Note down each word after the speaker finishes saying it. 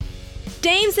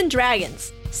Dames and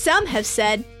Dragons. Some have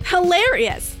said,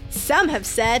 hilarious. Some have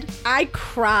said, I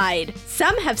cried.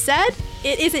 Some have said,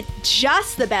 it isn't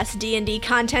just the best D&D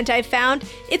content I've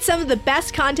found, it's some of the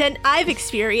best content I've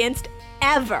experienced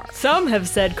ever. Some have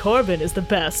said Corbin is the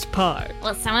best part.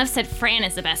 Well, some have said Fran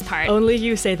is the best part. Only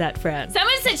you say that, Fran. Some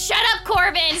have said, shut up,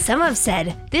 Corbin! Some have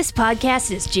said, this podcast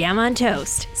is jam on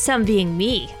toast. Some being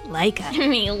me, Leica.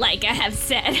 Me, Leica, have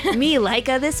said. Me,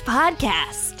 Leica, this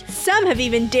podcast. Some have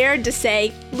even dared to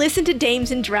say, listen to Dames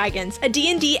and Dragons, a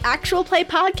D&D actual play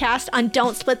podcast on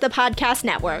Don't Split the Podcast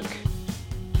Network.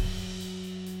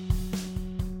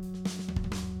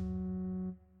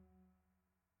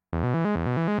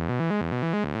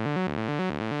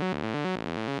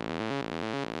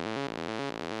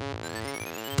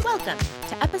 Welcome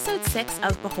to episode 6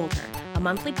 of Beholder, a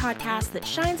monthly podcast that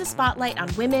shines a spotlight on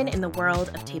women in the world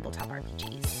of tabletop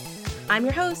RPGs. I'm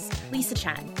your host, Lisa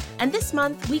Chen, and this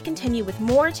month we continue with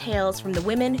more tales from the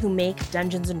women who make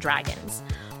Dungeons & Dragons.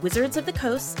 Wizards of the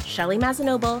Coast, Shelly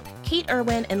Mazzanoble, Kate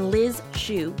Irwin, and Liz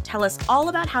Shu tell us all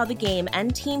about how the game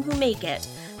and team who make it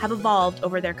have evolved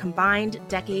over their combined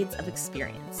decades of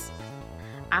experience.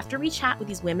 After we chat with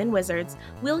these women wizards,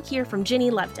 we'll hear from Ginny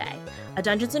Loveday, a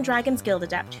Dungeons & Dragons guild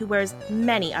adept who wears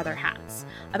many other hats,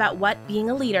 about what being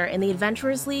a leader in the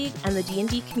Adventurers League and the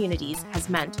D&D communities has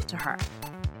meant to her.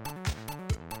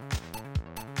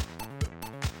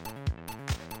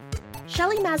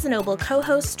 Shelly Mazzanoble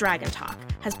co-hosts Dragon Talk,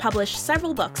 has published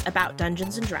several books about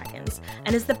Dungeons & Dragons,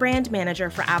 and is the brand manager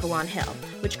for Avalon Hill,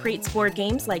 which creates board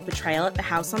games like Betrayal at the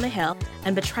House on the Hill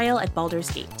and Betrayal at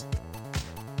Baldur's Gate.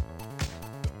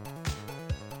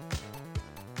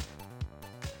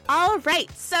 All right,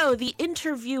 so the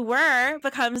interviewer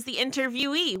becomes the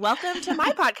interviewee. Welcome to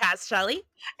my podcast, Shelly.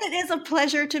 It is a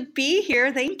pleasure to be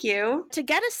here. Thank you. To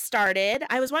get us started,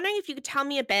 I was wondering if you could tell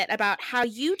me a bit about how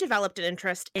you developed an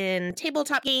interest in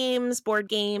tabletop games, board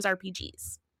games,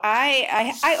 RPGs.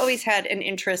 I always had an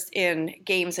interest in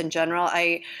games in general.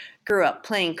 I grew up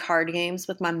playing card games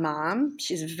with my mom.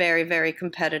 She's very, very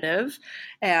competitive,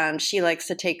 and she likes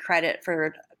to take credit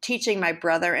for teaching my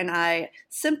brother and I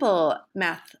simple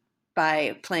math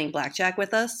by playing blackjack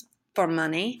with us for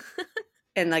money.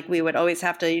 And like we would always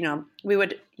have to,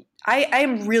 I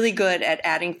am really good at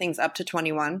adding things up to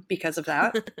 21 because of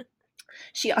that.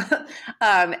 She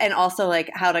and also like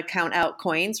how to count out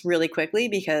coins really quickly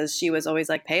because she was always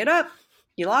like, pay it up,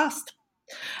 you lost.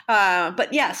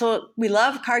 But yeah, so we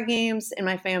love card games in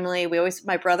my family.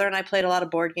 My brother and I played a lot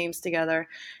of board games together.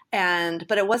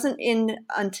 But it wasn't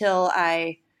until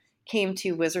I came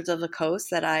to Wizards of the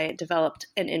Coast that I developed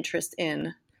an interest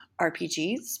in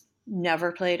RPGs.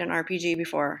 Never played an RPG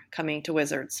before coming to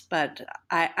Wizards, but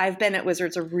I've been at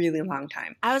Wizards a really long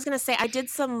time. I was going to say, I did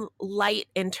some light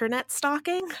internet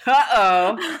stalking.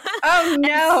 Uh-oh. Oh,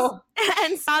 no.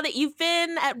 and saw that you've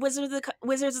been at Wizards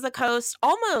of the Coast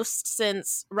almost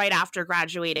since right after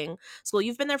graduating school.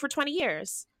 You've been there for 20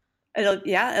 years.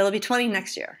 It'll be 20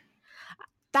 next year.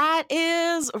 That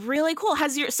is really cool.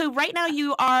 So right now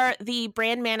you are the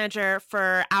brand manager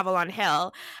for Avalon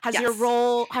Hill. Has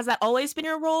that always been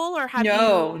your role, or have you?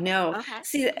 No. Okay.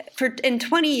 See, in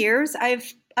 20 years,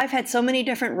 I've had so many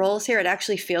different roles here. It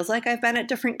actually feels like I've been at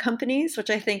different companies, which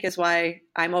I think is why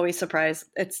I'm always surprised.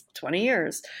 It's 20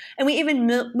 years, and we even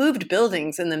moved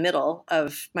buildings in the middle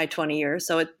of my 20 years.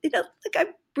 So I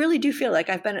really do feel like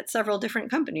I've been at several different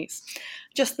companies.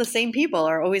 Just the same people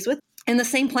are always with. In the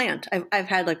same plant. I've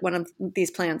had like one of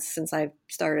these plants since I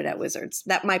started at Wizards.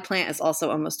 That my plant is also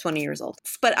almost 20 years old.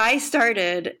 But I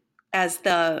started as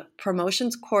the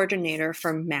promotions coordinator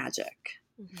for Magic.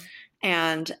 Mm-hmm.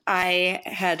 And I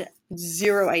had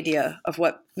zero idea of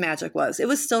what Magic was. It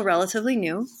was still relatively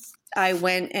new. I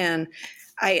went and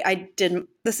I didn't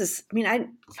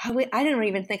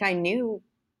even think I knew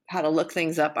how to look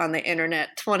things up on the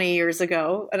internet 20 years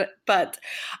ago. But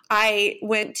I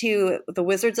went to the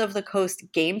Wizards of the Coast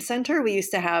Game Center. We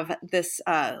used to have this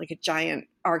like a giant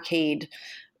arcade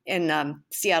in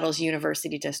Seattle's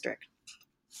University District.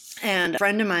 And a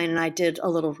friend of mine and I did a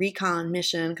little recon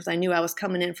mission because I knew I was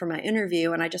coming in for my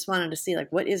interview, and I just wanted to see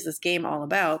like, what is this game all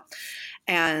about?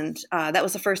 And that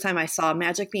was the first time I saw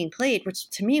Magic being played, which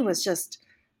to me was just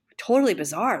totally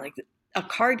bizarre. Like a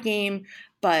card game,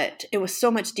 but it was so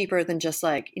much deeper than just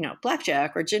like,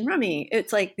 blackjack or gin rummy.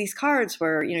 It's like these cards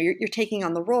where, you're taking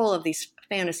on the role of these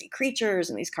fantasy creatures,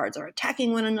 and these cards are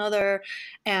attacking one another.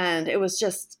 And it was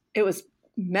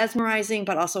mesmerizing,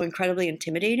 but also incredibly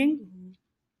intimidating. Mm-hmm.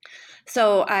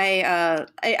 So I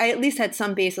at least had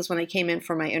some basis when I came in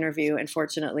for my interview. And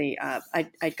fortunately,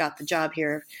 I got the job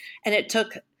here. And it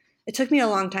took it took me a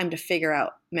long time to figure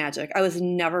out magic. I was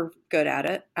never good at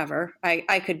it, ever.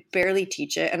 I could barely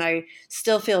teach it, and I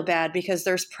still feel bad because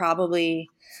there's probably,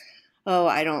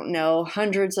 I don't know,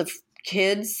 hundreds of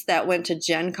kids that went to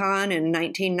Gen Con in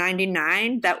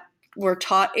 1999 that were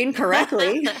taught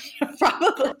incorrectly.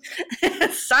 Probably.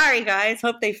 Sorry, guys.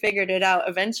 Hope they figured it out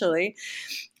eventually.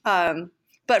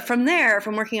 But from there,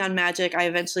 from working on Magic, I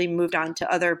eventually moved on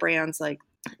to other brands like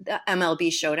the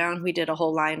MLB Showdown. We did a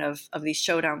whole line of these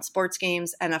Showdown sports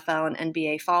games. NFL and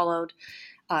NBA followed.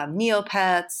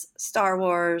 Neopets, Star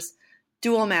Wars,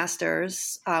 Duel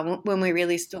Masters. When we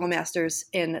released Duel Masters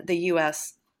in the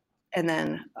US, and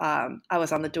then I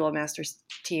was on the Duel Masters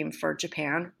team for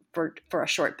Japan for a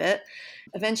short bit.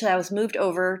 Eventually, I was moved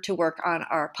over to work on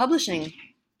our publishing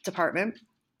department,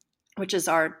 which is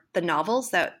the novels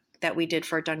that we did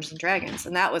for Dungeons & Dragons.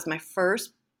 And that was my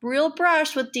first real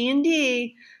brush with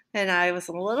D&D. And I was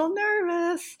a little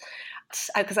nervous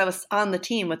because I was on the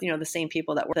team with, the same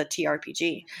people that were the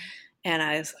TRPG. And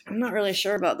I was like, I'm not really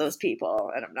sure about those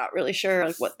people. And I'm not really sure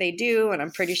what they do. And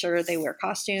I'm pretty sure they wear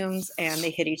costumes and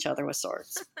they hit each other with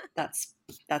swords. That's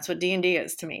what D&D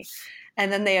is to me.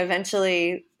 And then they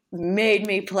eventually made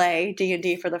me play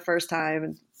D&D for the first time.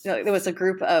 And there was a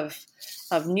group of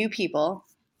new people,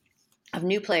 of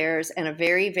new players, and a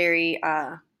very, very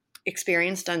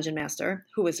experienced dungeon master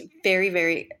who was very,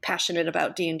 very passionate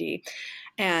about D&D.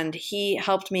 And he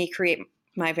helped me create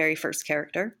my very first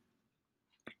character.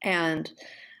 And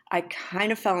I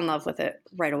kind of fell in love with it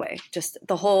right away. Just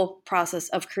the whole process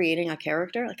of creating a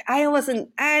character. I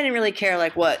didn't really care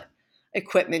what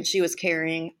equipment she was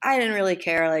carrying. I didn't really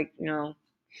care I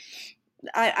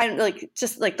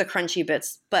just the crunchy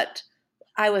bits, but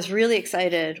I was really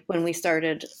excited when we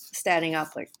started statting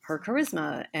up her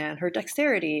charisma and her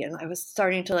dexterity, and I was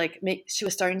starting to she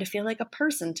was starting to feel like a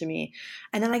person to me.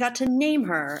 And then I got to name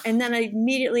her, and then I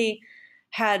immediately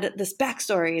had this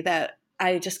backstory that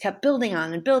I just kept building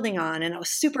on, and I was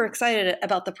super excited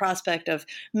about the prospect of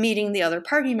meeting the other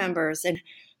party members and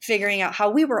figuring out how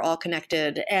we were all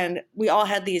connected, and we all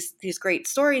had these great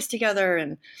stories together.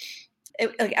 And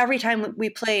every time we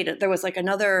played, there was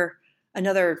another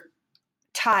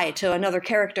tie to another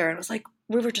character, and it was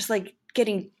we were just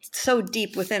getting so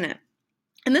deep within it.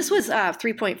 And this was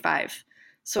 3.5,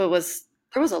 so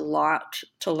there was a lot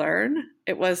to learn.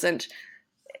 It wasn't.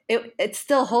 It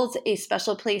still holds a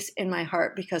special place in my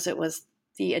heart because it was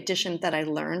the edition that I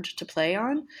learned to play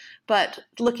on. But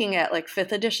looking at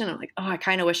 5th edition, I'm I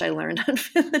kind of wish I learned on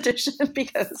 5th edition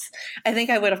because I think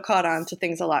I would have caught on to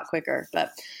things a lot quicker.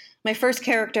 But my first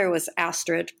character was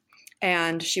Astrid,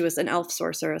 and she was an elf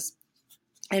sorceress.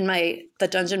 And the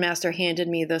dungeon master handed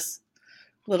me this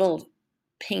little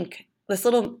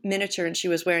miniature, and she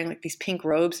was wearing these pink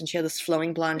robes, and she had this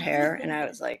flowing blonde hair. And I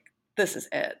was like, this is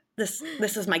it.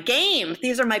 This is my game.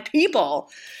 These are my people.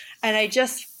 And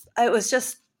it was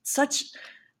just such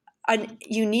a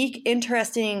unique,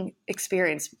 interesting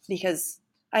experience because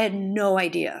I had no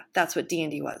idea that's what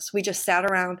D&D was. We just sat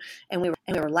around and we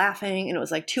were laughing, and it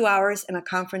was 2 hours in a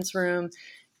conference room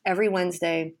every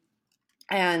Wednesday.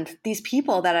 And these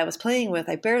people that I was playing with,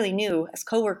 I barely knew as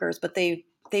coworkers, but they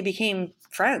became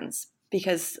friends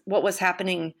because what was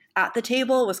happening at the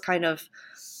table was kind of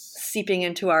seeping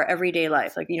into our everyday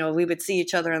life. We would see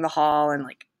each other in the hall and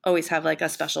always have a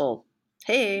special,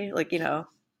 hey,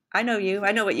 I know you.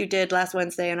 I know what you did last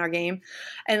Wednesday in our game.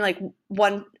 And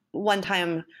one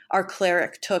time our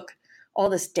cleric took all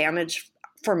this damage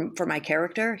for my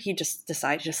character. He just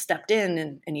stepped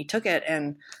in and he took it.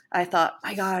 And I thought,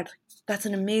 my God, that's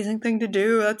an amazing thing to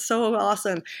do. That's so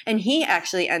awesome. And he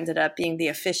actually ended up being the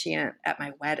officiant at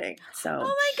my wedding. So,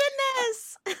 oh my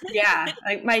goodness. Yeah.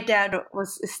 My dad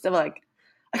was still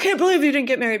I can't believe you didn't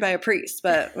get married by a priest,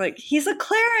 but he's a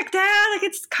cleric, Dad.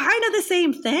 It's kind of the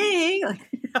same thing.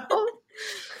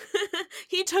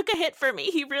 He took a hit for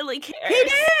me. He really cares. He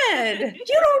did.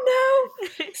 You don't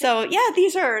know. So yeah,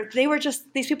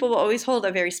 these people will always hold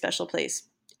a very special place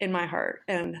in my heart.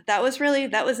 And that was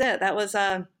it. That was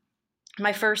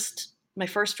my first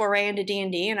foray into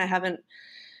D&D, and I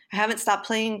haven't stopped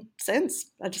playing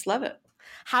since. I just love it.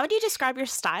 How would you describe your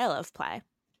style of play?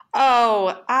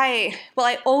 Oh, I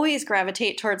always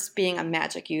gravitate towards being a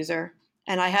magic user,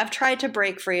 and I have tried to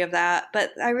break free of that,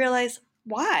 but I realize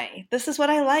why? This is what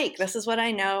I like. This is what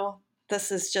I know.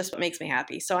 This is just what makes me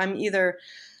happy. So I'm either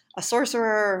a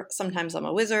sorcerer, sometimes I'm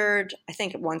a wizard. I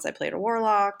think once I played a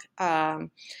warlock.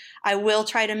 I will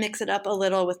try to mix it up a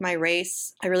little with my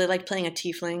race. I really like playing a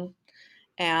tiefling,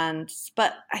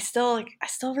 but I still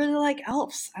really like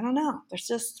elves. I don't know. There's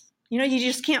just, you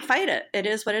just can't fight it. It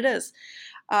is what it is.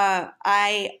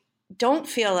 I don't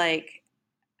feel like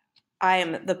I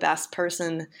am the best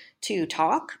person to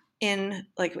talk in,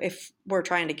 like, if we're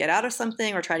trying to get out of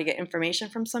something or try to get information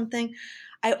from something.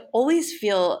 I always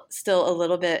feel still a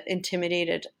little bit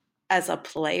intimidated as a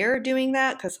player doing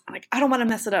that, because I'm like, I don't want to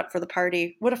mess it up for the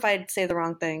party. What if I say the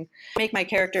wrong thing? Make my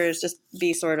characters just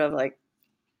be sort of like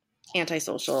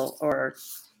antisocial, or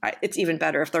it's even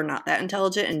better if they're not that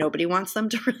intelligent and nobody wants them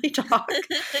to really talk.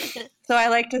 So I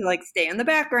like to like stay in the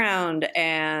background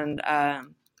and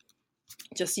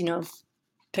just,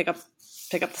 pick up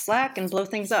the slack and blow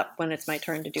things up when it's my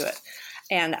turn to do it.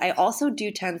 And I also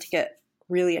do tend to get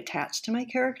really attached to my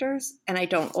characters, and I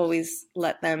don't always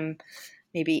let them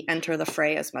maybe enter the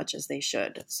fray as much as they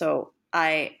should. So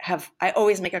I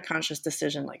always make a conscious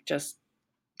decision, like, just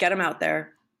get them out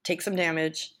there, take some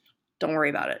damage, don't worry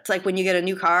about it. It's like when you get a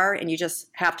new car and you just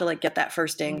have to like get that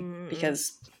first ding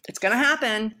because it's going to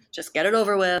happen. Just get it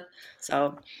over with.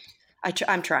 So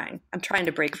I'm trying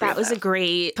to break free. That was a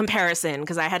great comparison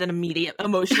because I had an immediate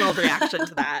emotional reaction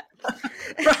to that.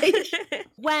 Right.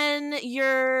 When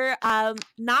you're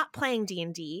not playing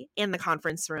D&D in the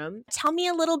conference room, tell me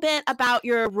a little bit about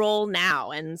your role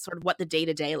now and sort of what the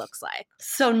day-to-day looks like.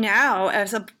 So now,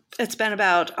 it's been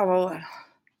about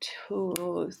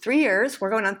 3 years. We're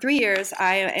going on 3 years.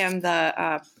 I am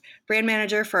the brand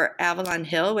manager for Avalon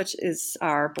Hill, which is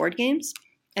our board games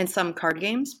and some card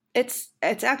games. It's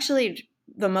actually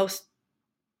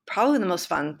probably the most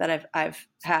fun that I've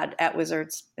had at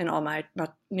Wizards in all my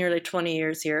nearly 20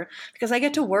 years here, because I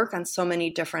get to work on so many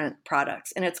different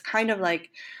products, and it's kind of like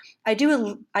I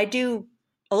do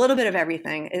a little bit of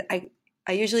everything.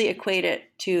 I usually equate it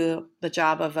to the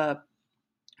job of a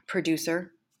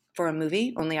producer for a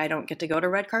movie, only I don't get to go to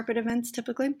red carpet events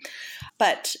typically.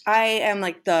 But I am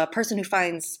like the person who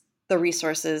finds the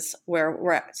resources where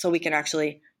we're at so we can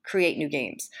actually create new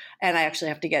games. And I actually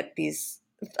have to get these,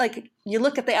 like, you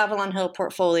look at the Avalon Hill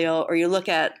portfolio, or you look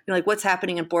at like what's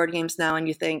happening in board games now, and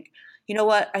you think, you know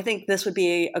what, I think this would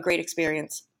be a great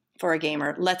experience for a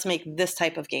gamer. Let's make this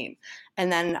type of game.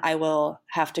 And then I will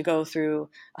have to go through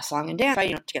a song and dance,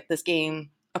 right, to get this game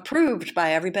approved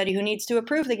by everybody who needs to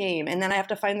approve the game. And then I have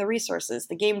to find the resources,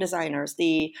 the game designers,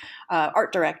 the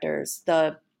art directors,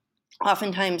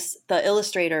 oftentimes the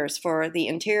illustrators for the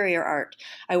interior art.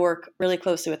 I work really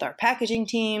closely with our packaging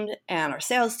team and our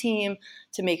sales team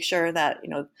to make sure that,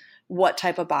 what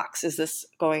type of box is this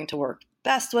going to work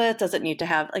best with? Does it need to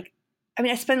have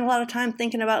I spend a lot of time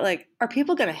thinking about are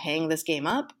people going to hang this game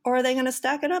up, or are they going to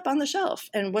stack it up on the shelf?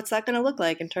 And what's that going to look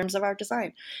like in terms of our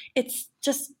design? It's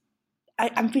just,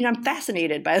 I'm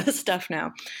fascinated by this stuff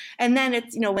now. And then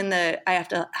it's, when I have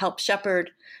to help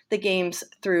shepherd the games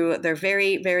through their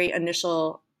very, very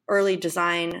initial early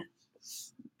design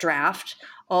draft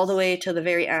all the way to the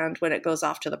very end when it goes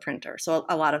off to the printer. So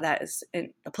a lot of that is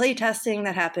in the play testing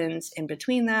that happens in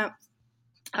between that.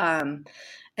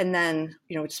 And then,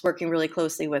 just working really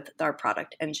closely with our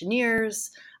product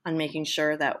engineers on making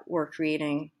sure that we're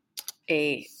creating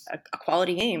a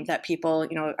quality game that people,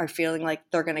 are feeling like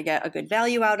they're going to get a good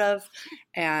value out of,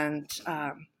 and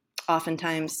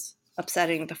oftentimes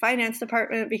upsetting the finance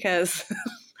department because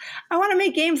I want to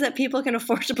make games that people can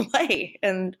afford to play,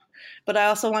 but I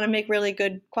also want to make really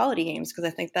good quality games because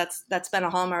I think that's been a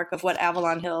hallmark of what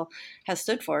Avalon Hill has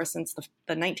stood for since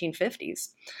the 1950s.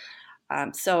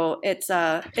 So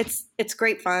it's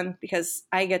great fun because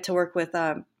I get to work with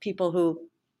people who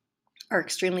are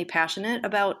extremely passionate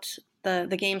about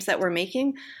the games that we're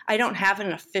making. I don't have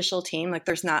an official team. Like,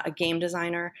 there's not a game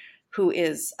designer who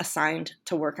is assigned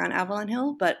to work on Avalon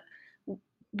Hill. But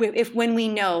when we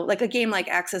know, like a game like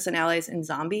Axis and Allies and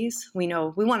Zombies, we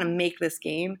know we want to make this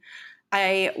game.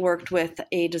 I worked with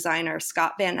a designer,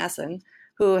 Scott Van Essen,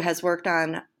 who has worked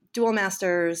on Duel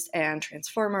Masters and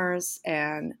Transformers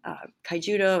and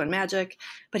Kaijudo and Magic,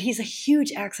 but he's a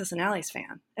huge Axis and Allies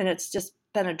fan. And it's just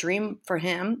been a dream for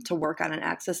him to work on an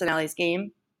Axis and Allies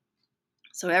game.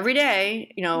 So every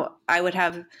day, I would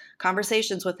have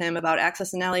conversations with him about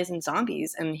Axis and Allies and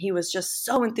Zombies, and he was just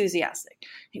so enthusiastic.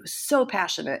 He was so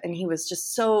passionate, and he was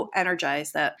just so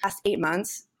energized that last 8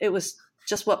 months, it was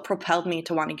just what propelled me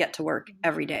to want to get to work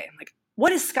every day. I'm like,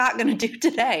 what is Scott going to do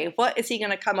today? What is he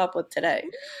going to come up with today?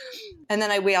 And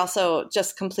then we also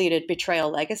just completed Betrayal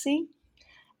Legacy,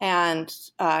 and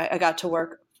I got to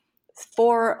work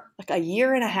for a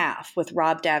year and a half with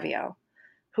Rob Davio,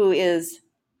 who is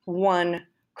one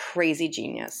crazy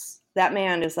genius. That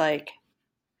man is like,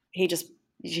 he'll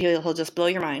just blow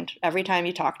your mind every time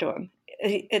you talk to him.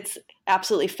 It's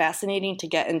absolutely fascinating to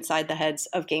get inside the heads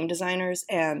of game designers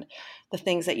and the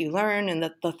things that you learn and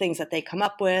the things that they come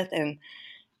up with. And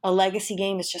a legacy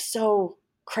game is just so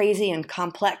crazy and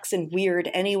complex and weird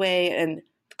anyway. And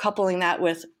coupling that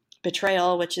with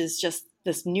Betrayal, which is just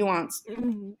this nuanced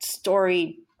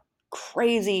story,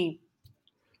 crazy,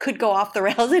 could go off the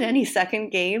rails in any second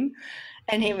game.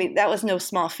 And I mean, that was no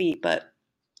small feat, but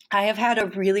I have had a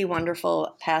really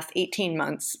wonderful past 18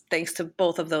 months thanks to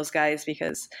both of those guys,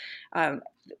 because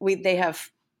they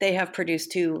have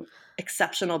produced 2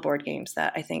 exceptional board games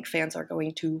that I think fans are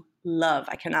going to love.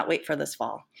 I cannot wait for this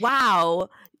fall. Wow,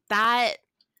 that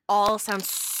all sounds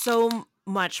so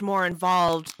much more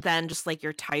involved than just like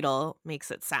your title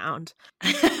makes it sound.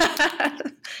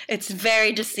 It's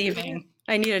very deceiving.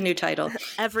 I need a new title.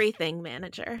 Everything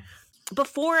manager.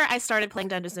 Before I started playing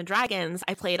Dungeons and Dragons,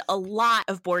 I played a lot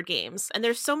of board games. And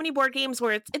there's so many board games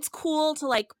where it's cool to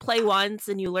like play once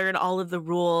and you learn all of the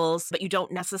rules, but you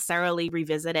don't necessarily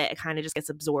revisit it. It kind of just gets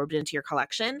absorbed into your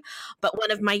collection. But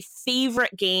one of my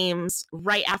favorite games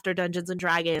right after Dungeons and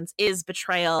Dragons is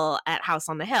Betrayal at House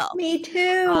on the Hill. Me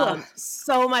too.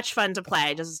 So much fun to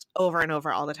play, just over and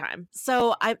over all the time.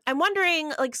 So I'm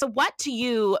wondering, like, so what to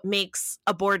you makes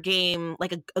a board game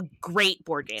like a great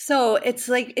board game? So it's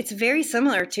very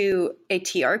similar to a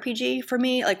TRPG for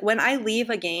me. Like when I leave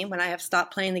a game, when I have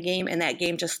stopped playing the game and that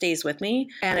game just stays with me,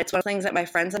 and it's one of the things that my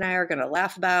friends and I are going to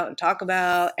laugh about and talk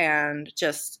about and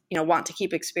just, want to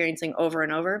keep experiencing over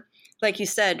and over. Like you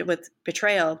said, with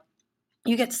Betrayal,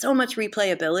 you get so much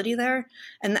replayability there.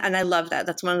 And I love that.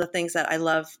 That's one of the things that I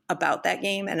love about that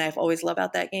game. And I've always loved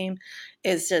about that game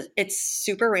is just, it's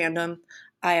super random.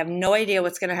 I have no idea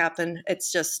what's going to happen.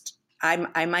 It's just,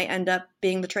 I might end up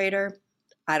being the traitor.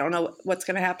 I don't know what's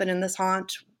going to happen in this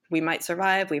haunt. We might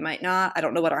survive. We might not. I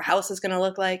don't know what our house is going to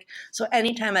look like. So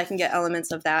anytime I can get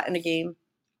elements of that in a game,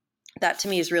 that to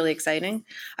me is really exciting.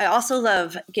 I also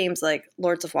love games like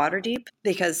Lords of Waterdeep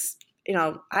because,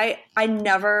 I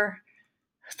never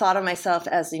thought of myself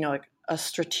as, like a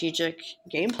strategic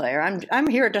game player. I'm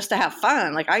here just to have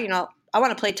fun. Like I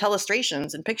want to play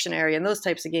Telestrations and Pictionary and those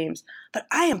types of games, but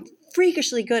I am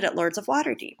freakishly good at Lords of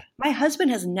Waterdeep. My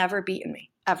husband has never beaten me,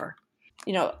 ever.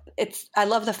 I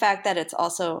love the fact that it's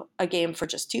also a game for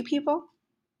just 2 people.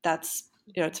 That's,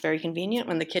 it's very convenient.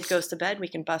 When the kid goes to bed, we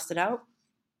can bust it out.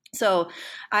 So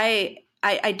I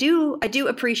do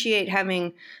appreciate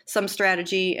having some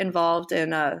strategy involved in,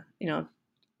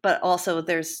 but also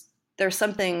there's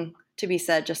something to be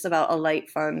said just about a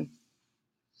light, fun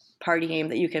party game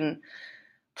that you can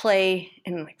play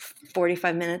in like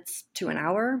 45 minutes to an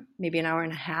hour, maybe an hour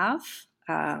and a half.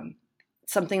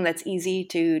 Something that's easy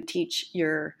to teach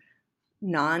your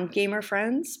non-gamer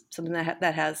friends, something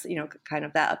that has, kind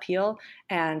of that appeal.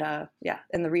 And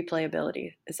and the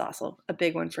replayability is also a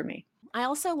big one for me. I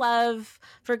also love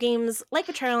for games like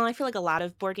Betrayal, and I feel like a lot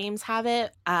of board games have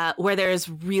it, where there's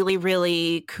really,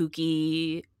 really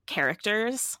kooky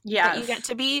characters that you get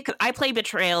to be. 'Cause I play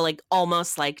Betrayal like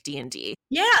almost like D&D.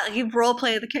 Yeah, you role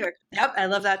play the character. Yep, I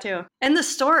love that too. And the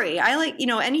story, I like,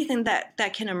 anything that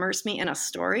can immerse me in a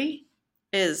story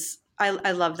is,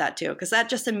 I love that too, because that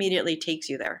just immediately takes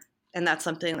you there. And that's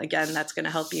something, again, that's going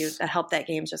to help that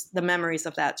game, just the memories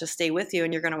of that just stay with you,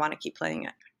 and you're going to want to keep playing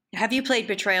it. Have you played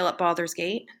Betrayal at Baldur's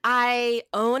Gate? I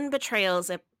own Betrayal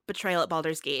at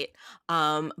Baldur's Gate,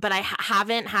 but I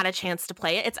haven't had a chance to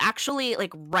play it. It's actually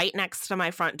like right next to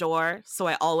my front door, so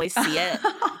I always see it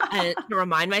and to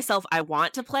remind myself I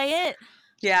want to play it.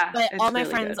 Yeah, but all my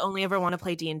friends only ever want to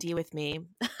play D&D with me,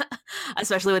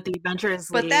 especially with the Adventurers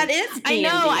League. But that is D&D. I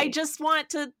know. I just want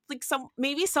to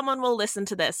maybe someone will listen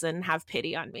to this and have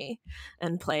pity on me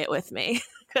and play it with me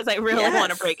because I really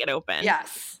want to break it open.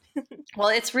 Yes. Well,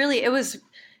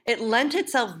 it lent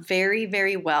itself very,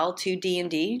 very well to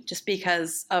D&D just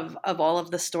because of all of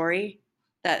the story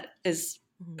that is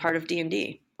part of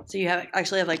D&D. So you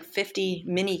actually have like 50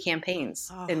 mini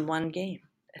campaigns in one game.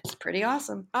 It's pretty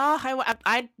awesome. Oh,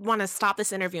 I want to stop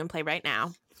this interview and play right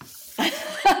now.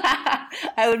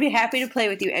 I would be happy to play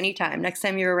with you anytime. Next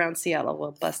time you're around Seattle,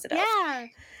 we'll bust it out. Yeah.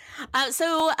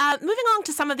 So moving on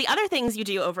to some of the other things you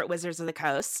do over at Wizards of the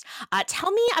Coast,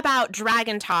 tell me about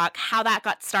Dragon Talk, how that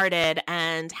got started,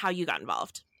 and how you got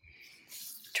involved.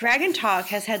 Dragon Talk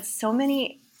has had so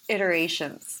many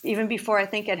iterations. Even before I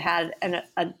think it had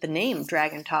the name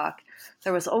Dragon Talk,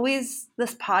 there was always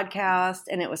this podcast,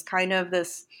 and it was kind of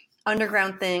this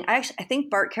underground thing. I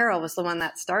think Bart Carroll was the one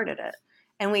that started it.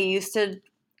 And we used to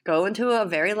go into a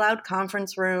very loud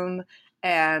conference room,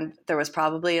 and there was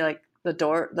probably like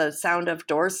the sound of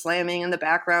doors slamming in the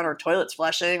background, or toilets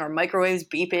flushing, or microwaves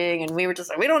beeping, and we were just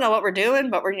like, we don't know what we're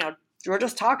doing, but we're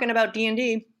just talking about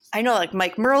D&D. I know like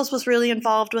Mike Merles was really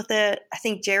involved with it. I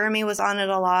think Jeremy was on it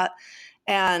a lot.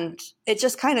 And it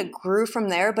just kind of grew from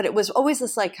there. But it was always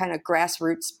this like kind of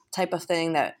grassroots type of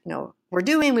thing that, we're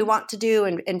doing, we want to do,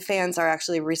 and fans are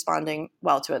actually responding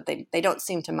well to it. They don't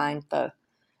seem to mind the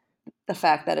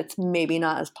fact that it's maybe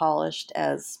not as polished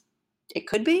as it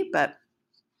could be, but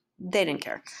they didn't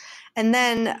care. And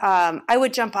then I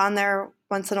would jump on there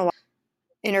once in a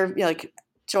while,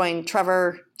 join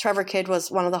Trevor. Trevor Kidd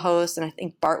was one of the hosts, and I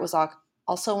think Bart was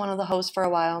also one of the hosts for a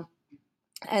while.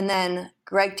 And then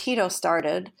Greg Tito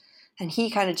started, and he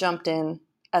kind of jumped in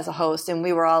as a host, and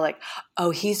we were all like,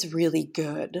 oh, he's really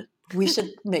good. We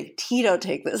should make Tito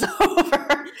take this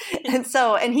over.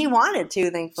 And he wanted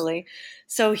to, thankfully.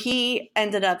 So he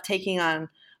ended up taking on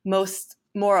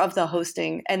more of the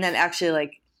hosting, and then actually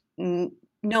like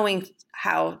knowing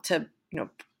how to,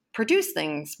 produce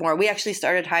things more. We actually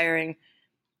started hiring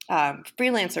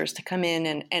freelancers to come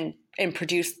in and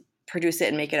produce it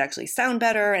and make it actually sound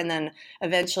better. And then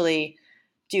eventually,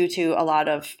 due to a lot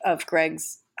of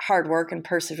Greg's hard work and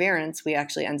perseverance, we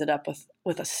actually ended up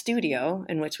with a studio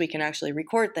in which we can actually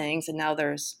record things. And now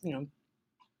there's,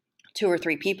 2 or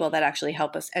 3 people that actually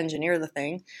help us engineer the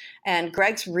thing. And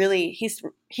Greg's really, he's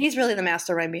really the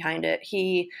mastermind behind it.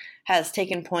 He has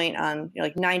taken point on,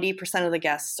 like 90% of the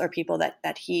guests are people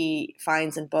that he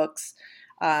finds and books.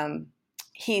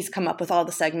 He's come up with all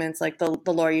the segments, like the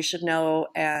lore you should know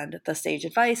and the sage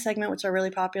advice segment, which are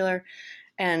really popular.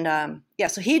 And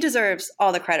so he deserves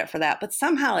all the credit for that. But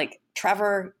somehow, like,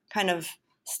 Trevor kind of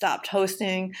stopped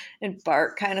hosting and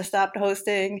Bart kind of stopped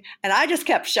hosting, and I just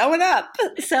kept showing up.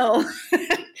 So,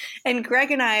 and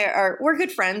Greg and we're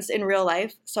good friends in real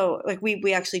life. So like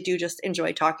we actually do just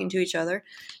enjoy talking to each other.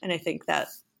 And I think that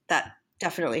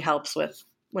definitely helps with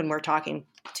when we're talking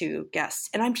to guests.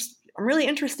 And I'm really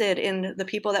interested in the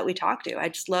people that we talk to. I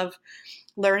just love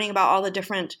learning about all the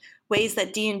different ways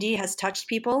that D&D has touched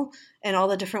people and all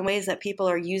the different ways that people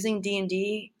are using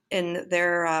D&D in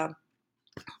their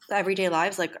everyday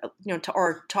lives, like,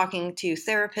 or talking to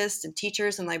therapists and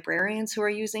teachers and librarians who are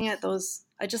using it.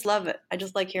 I just love it. I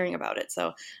just like hearing about it. So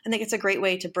I think it's a great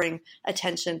way to bring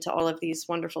attention to all of these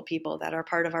wonderful people that are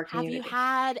part of our community. Have you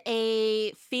had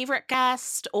a favorite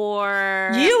guest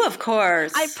or? You, of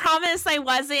course. I promise I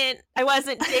wasn't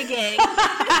digging.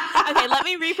 Okay, let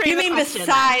me rephrase. You mean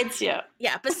besides you?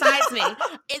 Yeah, besides me.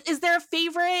 Is there a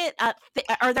favorite?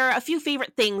 Are there a few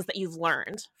favorite things that you've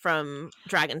learned from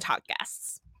Dragon Talk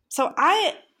guests? So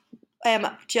I am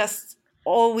just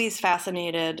always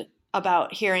fascinated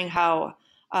about hearing how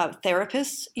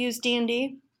therapists use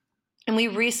D&D. And we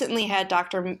recently had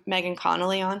Dr. Megan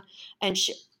Connolly on, and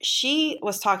she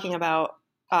was talking about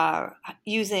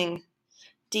using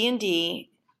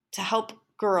D&D to help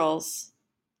girls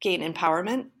gain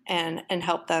empowerment and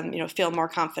help them, feel more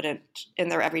confident in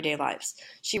their everyday lives.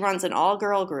 She runs an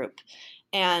all-girl group,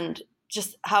 and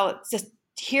just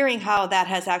hearing how that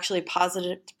has actually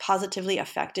positively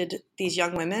affected these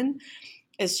young women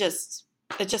is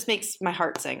it just makes my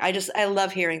heart sing. I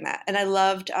love hearing that. And I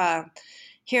loved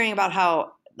hearing about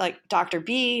how, like, Dr.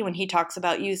 B, when he talks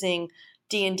about using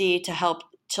D&D to help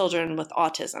children with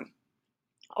autism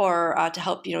or to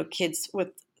help, kids with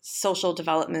social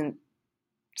development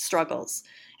struggles,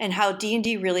 and how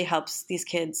D&D really helps these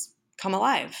kids come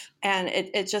alive. And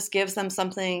it just gives them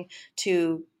something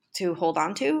to hold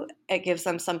on to. It gives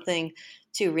them something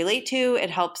to relate to. It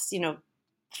helps,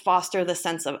 foster the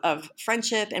sense of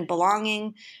friendship and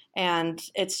belonging. And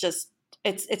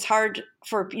it's hard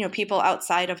for, people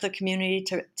outside of the community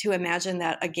to imagine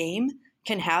that a game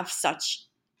can have such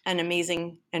an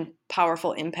amazing and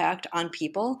powerful impact on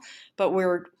people. But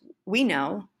we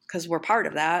know, because we're part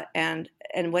of that. And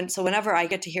whenever I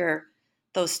get to hear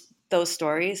those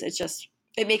stories,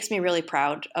 it makes me really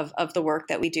proud of the work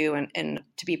that we do and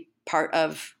to be part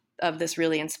of this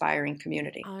really inspiring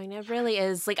community. Oh, and it really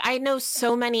is. Like, I know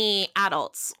so many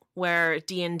adults where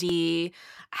D&D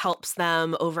helps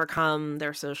them overcome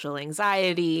their social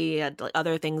anxiety and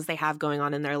other things they have going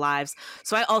on in their lives.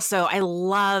 So I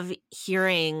love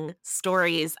hearing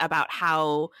stories about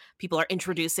how people are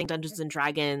introducing Dungeons and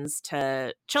Dragons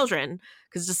to children,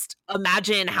 because just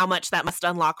imagine how much that must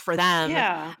unlock for them.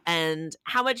 Yeah. And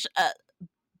how much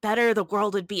better the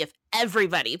world would be if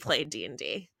everybody played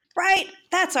D&D. Right.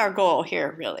 That's our goal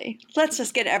here, really. Let's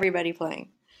just get everybody playing.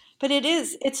 But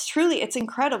it's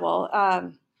incredible.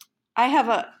 I have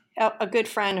a good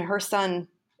friend, her son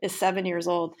is 7 years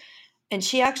old, and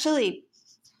she actually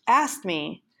asked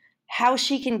me how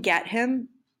she can get him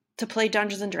to play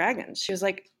Dungeons and Dragons. She was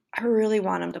like, I really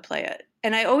want him to play it.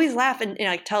 And I always laugh and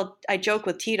I joke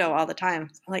with Tito all the time.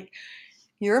 I'm like,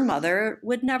 your mother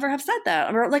would never have said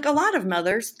that. Or like a lot of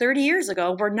mothers 30 years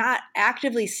ago were not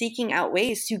actively seeking out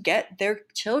ways to get their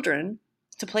children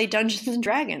to play Dungeons and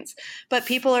Dragons. But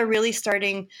people are really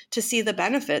starting to see the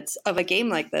benefits of a game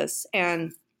like this,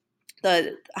 and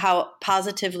how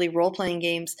positively role-playing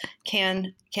games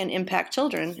can impact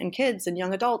children and kids and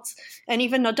young adults and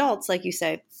even adults, like you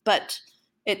say. But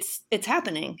it's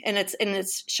happening, and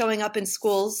it's showing up in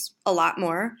schools a lot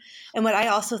more. And what I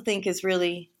also think is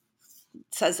really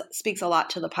speaks a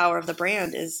lot to the power of the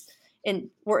brand is,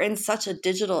 we're in such a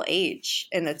digital age,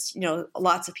 and it's,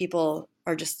 lots of people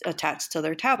are just attached to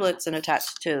their tablets and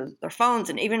attached to their phones.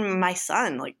 And even my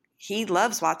son, like, he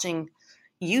loves watching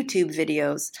YouTube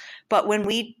videos. But when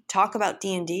we talk about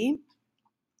D&D,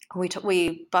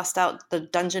 we bust out the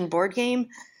dungeon board game.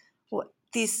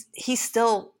 It's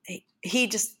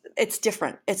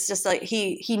different. It's just like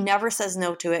he never says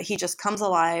no to it. He just comes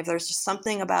alive. There's just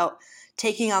something about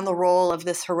taking on the role of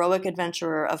this heroic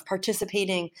adventurer, of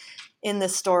participating in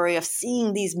this story, of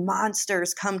seeing these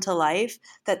monsters come to life,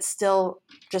 that still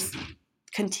just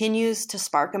continues to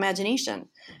spark imagination.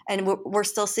 And we're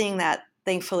still seeing that,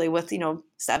 thankfully, with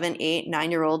 7, 8,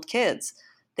 9-year-old kids.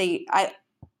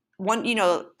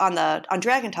 On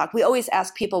Dragon Talk, we always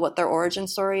ask people what their origin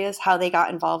story is, how they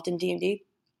got involved in D&D,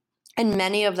 and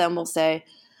many of them will say,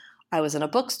 "I was in a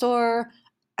bookstore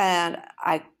and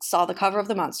I saw the cover of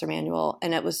the Monster Manual,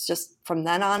 and it was just, from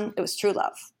then on, it was true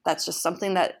love." That's just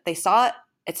something that they saw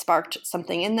it sparked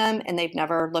something in them, and they've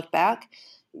never looked back.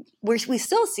 We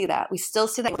still see that. We still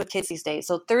see that with kids these days.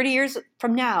 So 30 years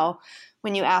from now,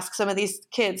 when you ask some of these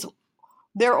kids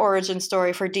their origin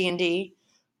story for D&D,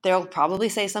 they'll probably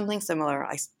say something similar.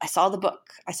 I saw the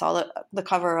book. I saw the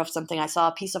cover of something. I saw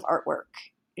a piece of artwork,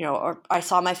 or I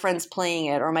saw my friends playing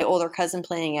it, or my older cousin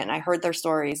playing it, and I heard their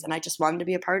stories, and I just wanted to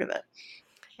be a part of it.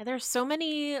 Yeah, there's so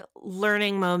many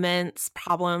learning moments,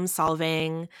 problem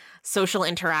solving, social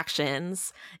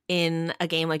interactions in a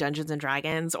game like Dungeons and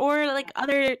Dragons, or like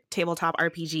other tabletop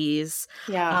RPGs.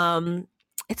 Yeah.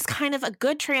 It's kind of a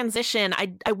good transition.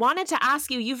 I wanted to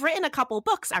ask you, you've written a couple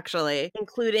books, actually,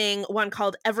 including one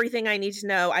called Everything I Need to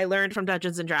Know I Learned from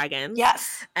Dungeons and Dragons.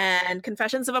 Yes. And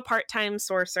Confessions of a Part-Time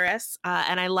Sorceress.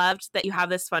 And I loved that you have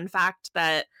this fun fact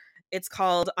that it's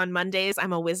called On Mondays,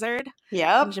 I'm a Wizard.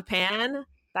 Yep. In Japan.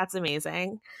 That's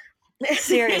amazing.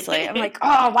 Seriously. I'm like,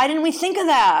 oh, why didn't we think of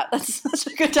that? That's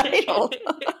such a good title.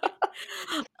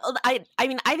 I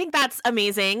mean, I think that's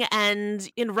amazing. And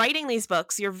in writing these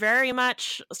books, you're very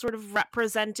much sort of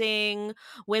representing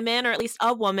women, or at least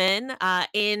a woman,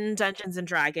 in Dungeons and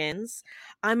Dragons.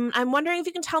 I'm wondering if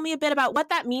you can tell me a bit about what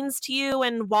that means to you.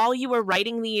 And while you were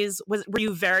writing these, were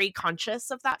you very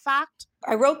conscious of that fact?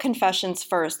 I wrote Confessions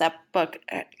first. That book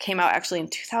came out actually in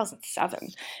 2007.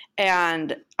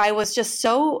 And I was just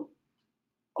so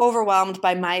overwhelmed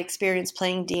by my experience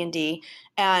playing D&D,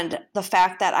 and the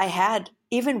fact that I had,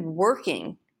 even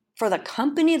working for the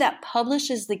company that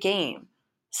publishes the game,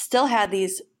 still had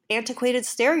these antiquated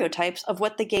stereotypes of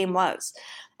what the game was.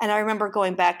 And I remember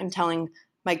going back and telling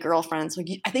my girlfriends, like,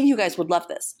 I think you guys would love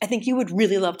this. I think you would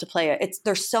really love to play it.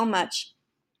 There's so much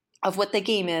of what the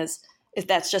game is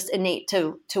that's just innate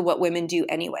to what women do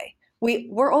anyway.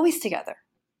 We're always together.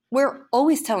 We're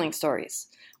always telling stories.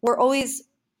 We're always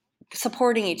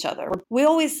supporting each other.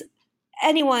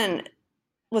 Anyone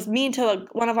was mean to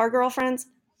one of our girlfriends,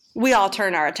 we all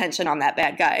turn our attention on that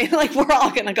bad guy. Like, we're all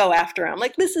going to go after him.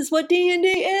 Like, this is what D&D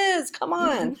is. Come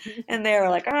on. And they were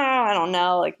like, oh, I don't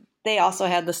know. Like, they also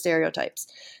had the stereotypes.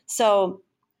 So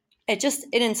it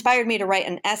inspired me to write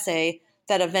an essay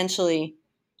that eventually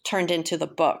turned into the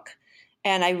book.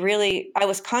 And I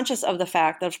was conscious of the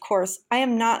fact that, of course, I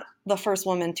am not the first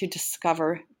woman to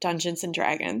discover Dungeons and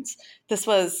Dragons. This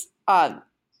was a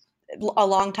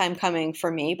long time coming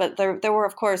for me, but there were,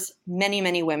 of course, many,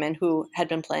 many women who had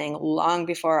been playing long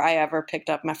before I ever picked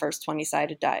up my first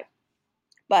 20-sided die.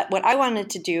 But what I wanted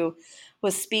to do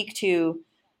was speak to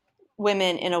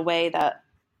women in a way that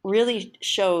really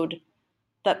showed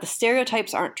that the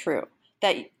stereotypes aren't true,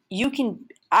 that you can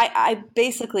 – I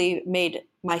basically made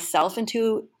myself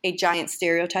into a giant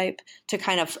stereotype to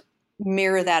kind of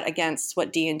mirror that against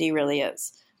what D&D really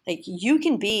is. Like, you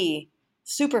can be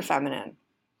super feminine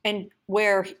and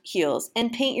wear heels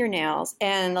and paint your nails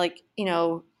and, like,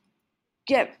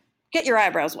 get your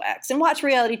eyebrows waxed and watch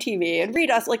reality TV and read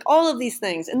us, like, all of these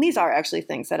things. And these are actually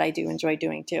things that I do enjoy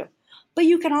doing too. But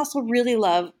you can also really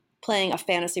love playing a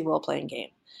fantasy role-playing game.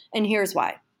 And here's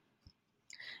why.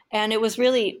 And it was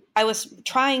really, I was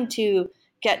trying to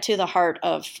get to the heart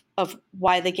of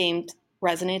why the game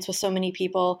resonates with so many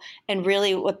people, and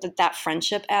really what that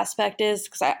friendship aspect is.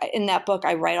 Because in that book,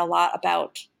 I write a lot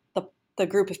about the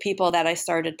group of people that I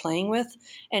started playing with,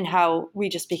 and how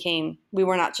we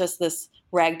were not just this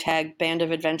ragtag band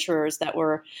of adventurers that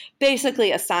were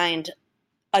basically assigned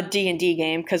a D&D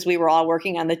game because we were all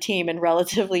working on the team and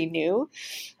relatively new.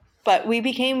 But we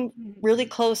became really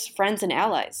close friends and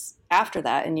allies after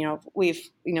that. And,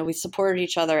 we supported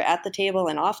each other at the table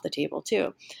and off the table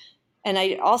too. And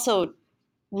I also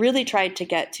really tried to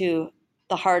get to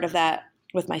the heart of that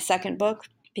with my second book,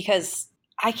 because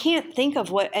I can't think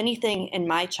of anything in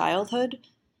my childhood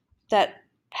that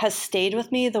has stayed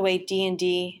with me the way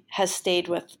D&D has stayed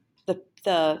with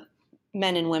the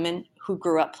men and women who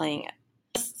grew up playing it.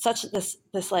 Such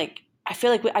this like, I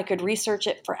feel like I could research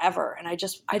it forever, and I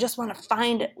just want to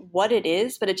find what it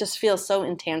is, but it just feels so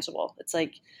intangible. It's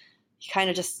like you kind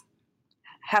of just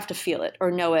have to feel it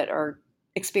or know it or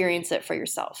experience it for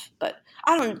yourself. But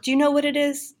do you know what it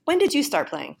is? When did you start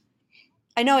playing?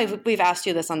 I know we've asked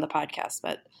you this on the podcast,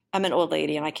 but I'm an old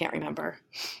lady and I can't remember.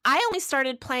 I only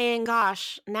started playing,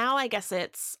 now I guess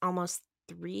it's almost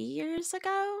 3 years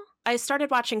ago. I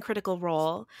started watching Critical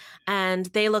Role, and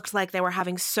they looked like they were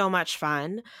having so much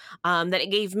fun that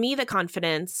it gave me the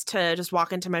confidence to just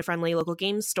walk into my friendly local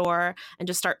game store and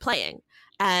just start playing.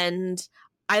 And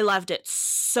I loved it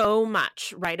so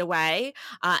much right away.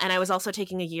 And I was also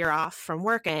taking a year off from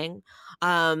working.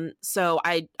 So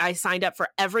I signed up for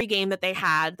every game that they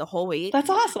had the whole week. That's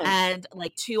awesome. And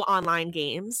like 2 online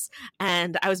games.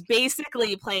 And I was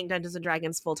basically playing Dungeons and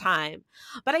Dragons full time.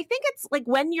 But I think it's like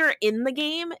when you're in the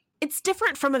game, it's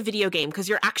different from a video game because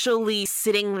you're actually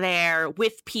sitting there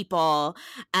with people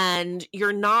and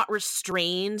you're not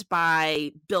restrained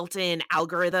by built-in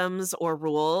algorithms or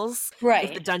rules. Right.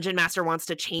 If the dungeon master wants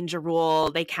to change a rule,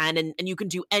 they can, and you can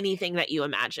do anything that you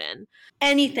imagine.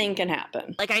 Anything can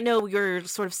happen. Like, I know you're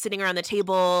sort of sitting around the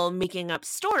table making up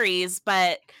stories,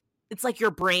 but it's like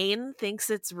your brain thinks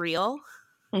it's real.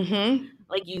 Mm-hmm.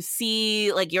 Like you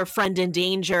see like your friend in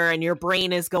danger and your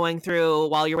brain is going through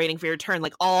while you're waiting for your turn,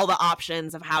 like all the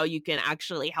options of how you can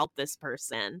actually help this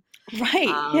person. Right.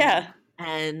 Yeah.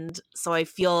 And so I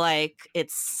feel like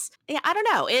I don't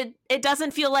know. It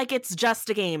doesn't feel like it's just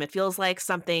a game. It feels like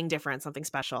something different, something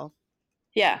special.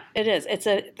 Yeah, it is.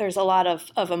 There's a lot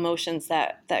of emotions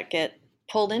that get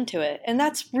pulled into it. And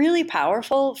that's really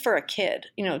powerful for a kid,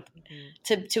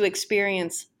 to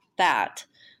experience that,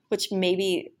 which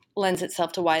maybe lends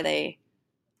itself to why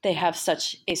they have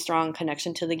such a strong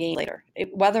connection to the game later,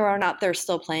 whether or not they're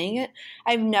still playing it.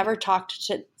 I've never talked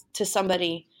to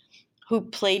somebody who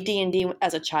played D&D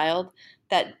as a child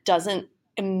that doesn't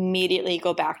immediately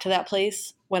go back to that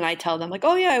place when I tell them like,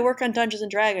 oh yeah, I work on Dungeons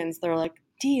and Dragons. They're like,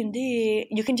 D&D,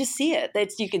 you can just see it.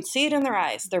 You can see it in their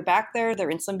eyes. They're back there. They're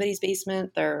in somebody's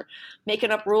basement. They're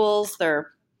making up rules.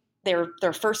 They're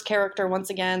their first character once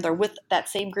again. They're with that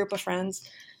same group of friends.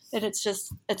 And it's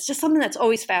just something that's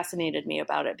always fascinated me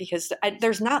about it, because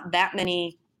there's not that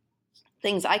many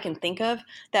things I can think of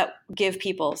that give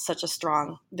people such a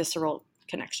strong visceral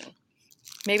connection.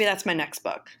 Maybe that's my next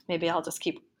book. Maybe I'll just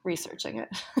keep researching it.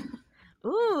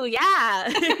 Ooh, yeah.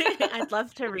 I'd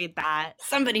love to read that.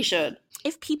 Somebody should.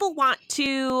 If people want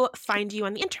to find you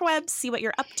on the interwebs, see what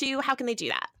you're up to, how can they do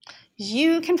that?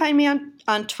 You can find me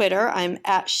on Twitter. I'm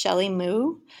at Shelly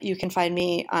Moo. You can find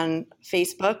me on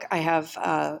Facebook. I have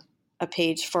a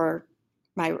page for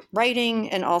my writing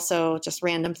and also just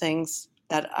random things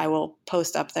that I will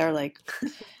post up there, like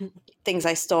things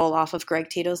I stole off of Greg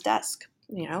Tito's desk,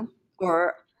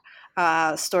 or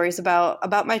stories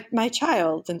about my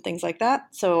child and things like that.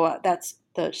 So that's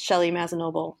the Shelly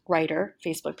Mazzanoble Writer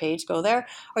Facebook page. Go there.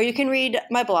 Or you can read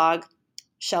my blog,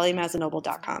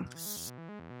 shellymazzanoble.com.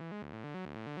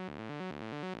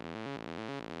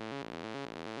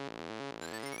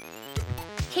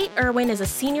 Kate Irwin is a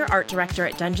senior art director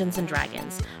at Dungeons &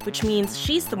 Dragons, which means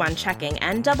she's the one checking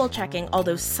and double-checking all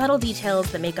those subtle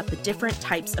details that make up the different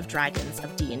types of dragons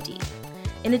of D&D.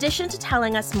 In addition to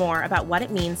telling us more about what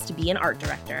it means to be an art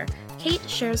director, Kate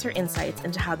shares her insights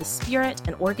into how the spirit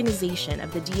and organization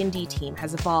of the D&D team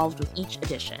has evolved with each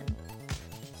edition.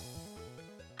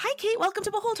 Hi, Kate. Welcome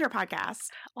to Behold Her podcast.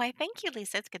 Why, thank you,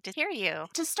 Lisa. It's good to hear you.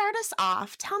 To start us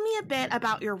off, tell me a bit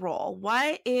about your role.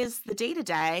 What is the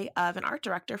day-to-day of an art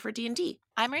director for D&D?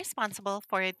 I'm responsible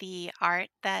for the art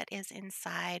that is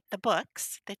inside the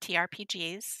books, the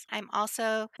TRPGs. I'm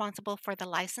also responsible for the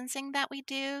licensing that we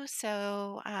do.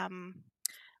 So,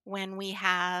 when we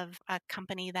have a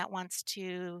company that wants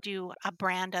to do a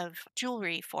brand of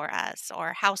jewelry for us,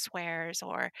 or housewares,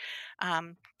 or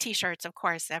t-shirts, of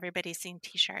course, everybody's seen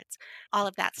t-shirts. All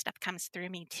of that stuff comes through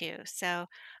me too. So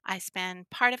I spend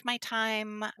part of my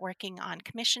time working on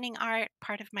commissioning art,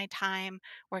 part of my time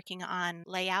working on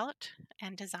layout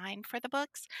and design for the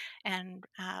books, and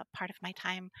part of my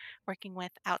time working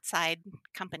with outside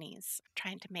companies,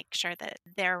 trying to make sure that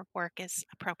their work is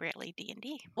appropriately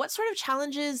D&D. What sort of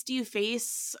challenges challenges do you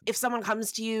face if someone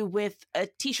comes to you with a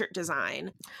t-shirt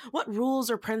design? What rules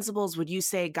or principles would you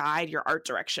say guide your art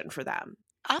direction for them?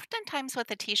 Oftentimes with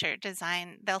a t-shirt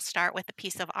design, they'll start with a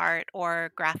piece of art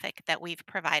or graphic that we've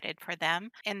provided for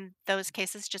them. In those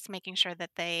cases, just making sure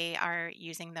that they are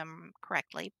using them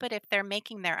correctly. But if they're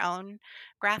making their own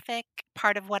graphic,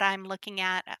 part of what I'm looking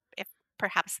at, if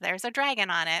perhaps there's a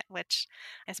dragon on it, which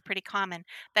is pretty common,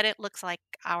 that it looks like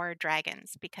our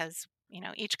dragons because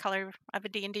each color of a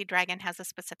D&D dragon has a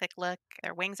specific look.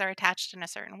 Their wings are attached in a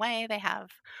certain way. They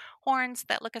have horns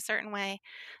that look a certain way.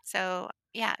 So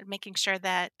yeah, making sure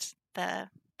that the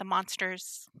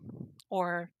monsters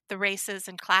or the races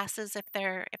and classes, if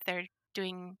they're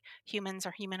doing humans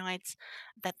or humanoids,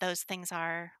 that those things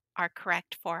are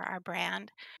correct for our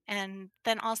brand. And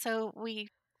then also we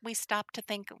stop to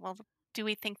think, well, do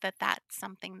we think that that's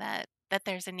something that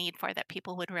there's a need for, that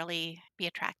people would really be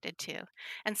attracted to?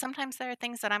 And sometimes there are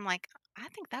things that I'm like, I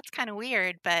think that's kind of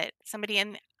weird, but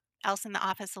else in the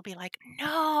office will be like,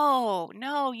 no,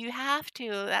 no, you have to.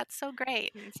 That's so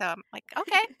great. And so I'm like,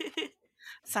 okay,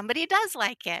 somebody does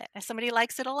like it. And somebody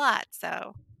likes it a lot.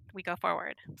 So we go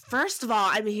forward. First of all,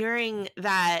 I'm hearing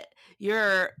that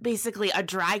you're basically a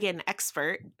dragon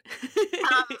expert.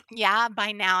 Yeah,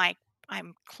 by now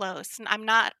I'm close. And I'm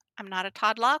not a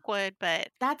Todd Lockwood, but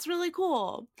That's really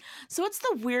cool. So what's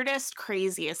the weirdest,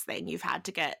 craziest thing you've had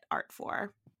to get art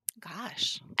for?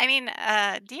 gosh, I mean,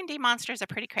 D&D monsters are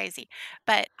pretty crazy,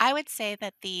 but I would say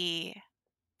that the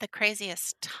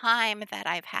craziest time that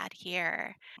I've had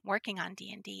here working on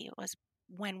D&D was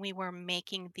when we were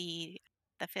making the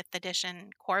 5th edition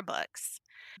core books.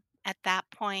 At that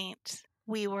point,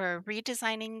 we were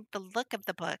redesigning the look of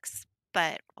the books,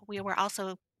 but we were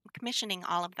also commissioning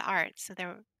all of the art. So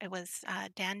it was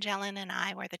Dan Jellin and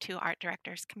I were the two art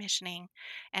directors commissioning,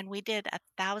 and we did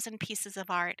 1,000 pieces of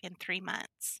art in 3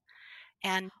 months.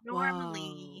 And Whoa.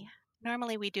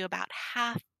 normally we do about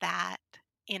half that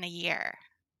in a year.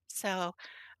 So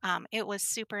it was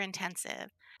super intensive.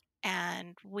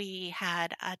 And we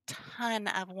had a ton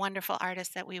of wonderful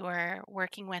artists that we were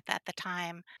working with at the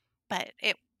time. But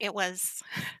it was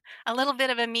a little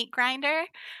bit of a meat grinder,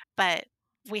 but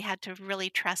we had to really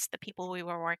trust the people we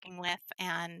were working with,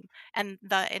 and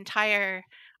the entire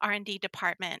R&D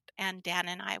department, and Dan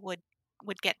and I would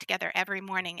get together every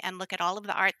morning and look at all of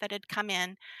the art that had come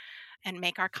in and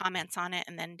make our comments on it,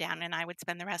 and then Dan and I would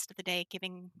spend the rest of the day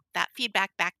giving that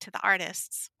feedback back to the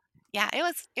artists. Yeah,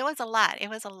 it was a lot. It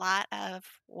was a lot of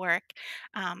work,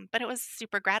 but it was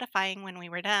super gratifying when we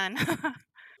were done.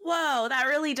 Whoa, that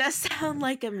really does sound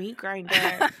like a meat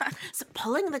grinder. So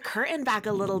pulling the curtain back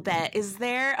a little bit, is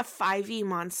there a 5e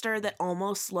monster that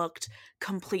almost looked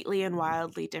completely and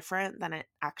wildly different than it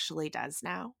actually does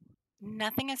now?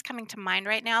 Nothing is coming to mind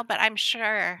right now, but I'm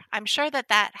sure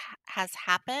that has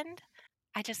happened.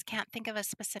 I just can't think of a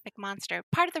specific monster.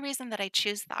 Part of the reason that I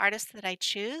choose the artists that I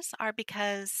choose are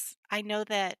because I know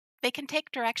that they can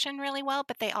take direction really well,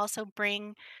 but they also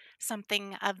bring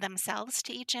something of themselves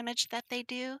to each image that they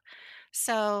do.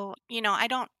 So, I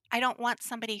don't want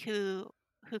somebody who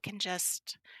can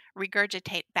just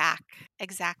regurgitate back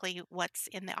exactly what's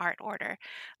in the art order.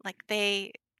 Like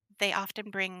they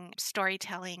often bring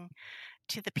storytelling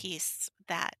to the piece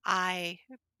that I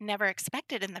never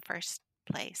expected in the first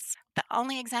place. The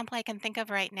only example I can think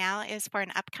of right now is for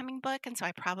an upcoming book, and so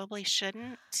I probably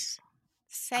shouldn't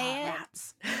say it.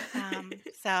 Rats.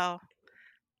 So,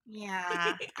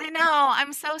 yeah, I know.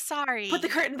 I'm so sorry. Put the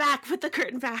curtain back. Put the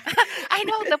curtain back. I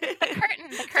know the curtain.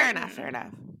 The curtain. Fair enough. Fair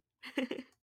enough.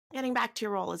 Getting back to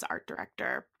your role as art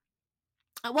director,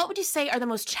 what would you say are the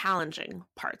most challenging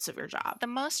parts of your job? The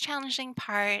most challenging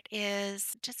part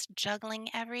is just juggling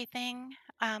everything.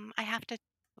 I have to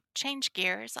change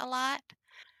gears a lot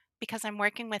because I'm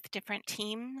working with different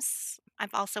teams.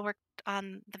 I've also worked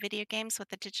on the video games with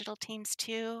the digital teams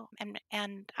too,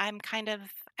 and I'm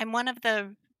one of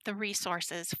the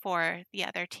resources for the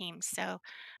other teams. So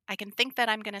I can think that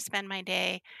I'm going to spend my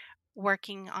day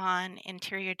working on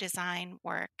interior design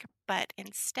work, but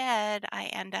instead I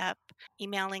end up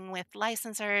emailing with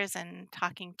licensors and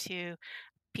talking to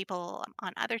people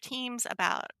on other teams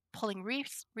about pulling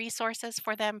resources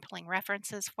for them, pulling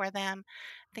references for them,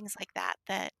 things like that.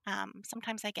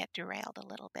 Sometimes I get derailed a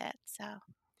little bit. So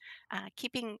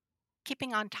keeping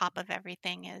on top of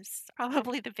everything is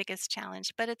probably the biggest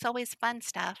challenge, but it's always fun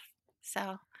stuff.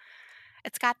 So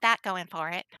it's got that going for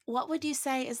it. What would you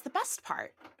say is the best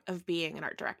part of being an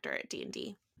art director at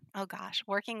D&D? Oh gosh,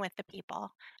 working with the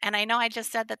people. And I know I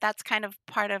just said that that's kind of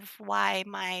part of why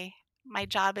my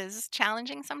job is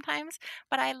challenging sometimes,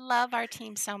 but I love our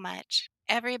team so much.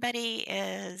 Everybody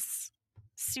is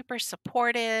super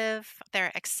supportive.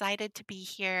 They're excited to be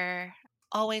here,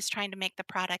 always trying to make the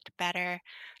product better.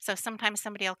 So sometimes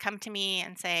somebody will come to me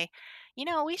and say,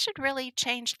 we should really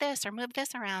change this or move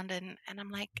this around. And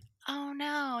I'm like, oh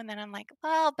no. And then I'm like,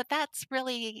 well, but that's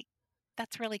really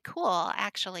cool,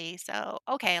 actually. So,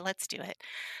 okay, let's do it.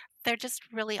 They're just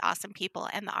really awesome people.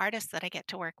 And the artists that I get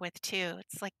to work with, too.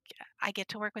 It's like I get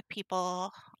to work with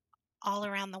people all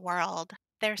around the world.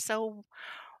 They're so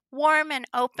warm and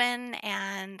open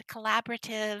and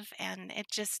collaborative. And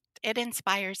it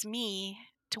inspires me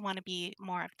to want to be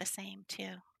more of the same,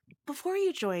 too. Before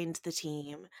you joined the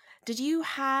team, did you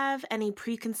have any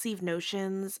preconceived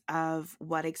notions of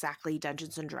what exactly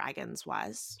Dungeons and Dragons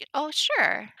was? Oh,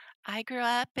 sure. I grew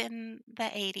up in the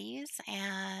 80s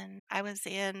and I was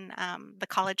in the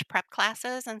college prep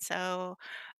classes. And so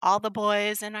all the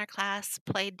boys in our class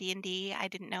played D&D. I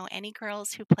didn't know any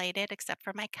girls who played it except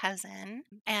for my cousin.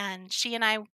 And she and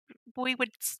I, we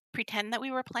would pretend that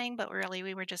we were playing, but really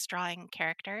we were just drawing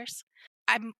characters.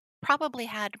 I probably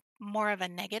had more of a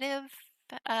negative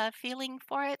feeling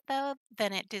for it though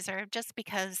than it deserved, just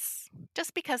because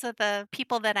of the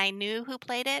people that I knew who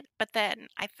played it. But then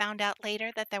I found out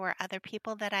later that there were other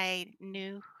people that I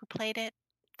knew who played it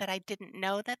that I didn't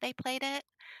know that they played it.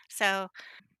 So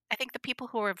I think the people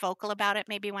who were vocal about it,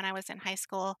 maybe when I was in high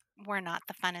school, were not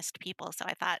the funnest people. So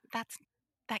I thought that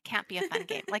can't be a fun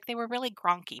game. Like they were really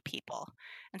gronky people.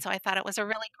 And so I thought it was a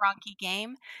really gronky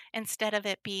game instead of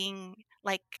it being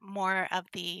like more of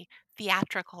the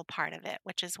theatrical part of it,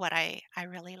 which is what I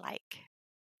really like.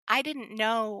 I didn't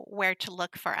know where to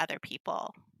look for other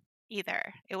people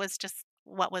either. It was just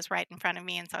what was right in front of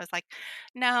me. And so I was like,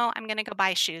 no, I'm going to go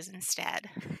buy shoes instead.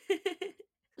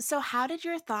 So how did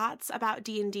your thoughts about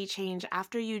D&D change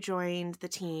after you joined the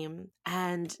team,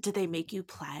 and did they make you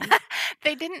play?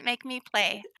 They didn't make me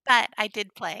play, but I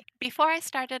did play. Before I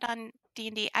started on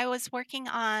D&D, I was working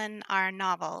on our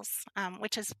novels,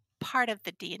 which is part of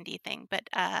the D&D thing, but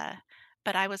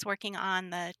I was working on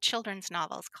the children's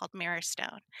novels called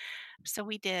Mirrorstone. So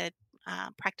we did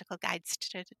practical guides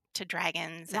to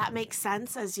dragons. That makes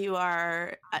sense, as you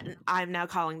are, I'm now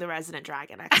calling the resident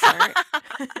dragon expert.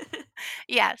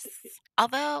 Yes.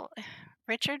 Although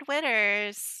Richard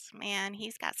Witters, man,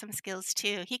 he's got some skills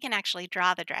too. He can actually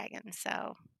draw the dragon,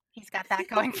 so he's got that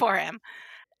going for him.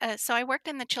 So I worked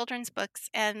in the children's books,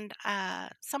 and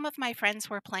some of my friends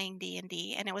were playing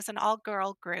D&D, and it was an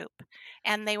all-girl group,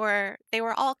 and they were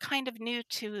all kind of new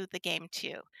to the game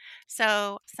too.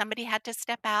 So somebody had to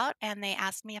step out, and they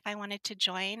asked me if I wanted to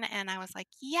join, and I was like,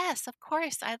 yes, of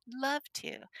course, I'd love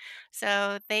to.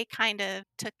 So they kind of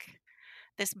took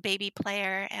this baby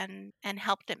player and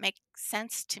helped it make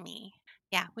sense to me.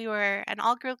 Yeah, we were an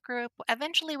all-girl group.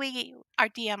 Eventually, our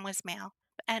DM was male,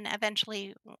 and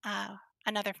eventually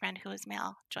another friend who was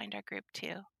male joined our group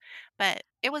too. But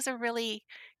it was a really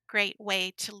great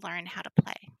way to learn how to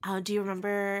play. Do you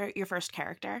remember your first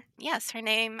character? Yes, her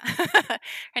name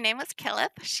was Killith.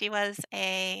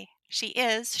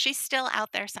 She's still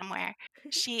out there somewhere.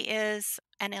 She is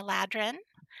an Eladrin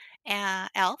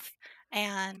elf,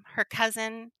 and her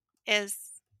cousin is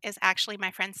actually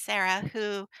my friend Sarah,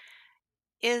 who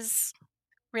is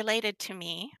related to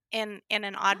me in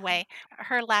an odd way.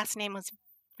 Her last name was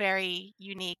very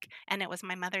unique, and it was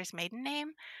my mother's maiden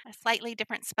name, a slightly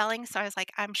different spelling. So I was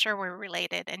like, I'm sure we're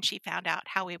related, and she found out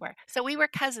how we were. So we were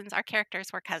cousins. Our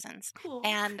characters were cousins. Cool.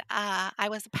 And I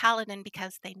was a paladin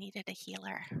because they needed a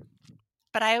healer.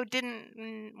 But I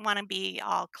didn't want to be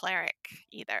all cleric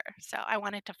either. So I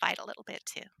wanted to fight a little bit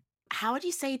too. How would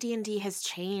you say D&D has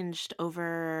changed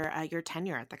over your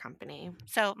tenure at the company?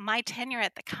 So my tenure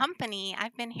at the company,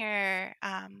 I've been here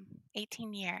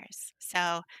 18 years.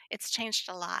 So it's changed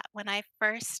a lot. When I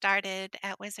first started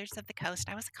at Wizards of the Coast,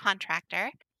 I was a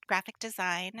contractor, graphic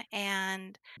design,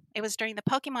 and it was during the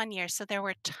Pokemon years. So there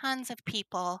were tons of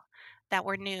people that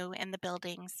were new in the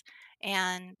buildings.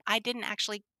 And I didn't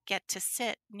actually get to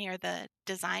sit near the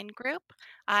design group.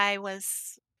 I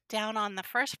was down on the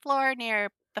first floor near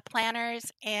the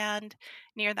planners and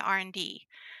near the R&D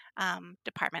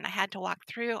department. I had to walk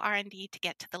through R&D to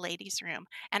get to the ladies' room,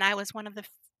 and I was one of the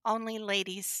only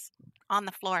ladies on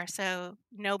the floor, so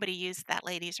nobody used that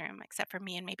ladies' room except for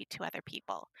me and maybe two other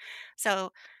people.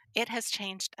 So it has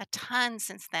changed a ton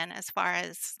since then as far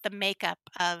as the makeup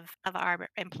of our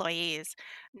employees.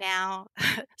 Now,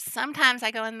 sometimes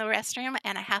I go in the restroom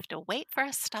and I have to wait for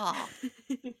a stall.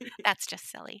 That's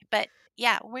just silly. But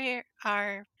yeah,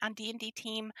 on D&D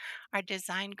team. Our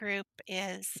design group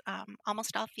is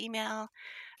almost all female.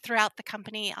 Throughout the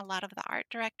company, a lot of the art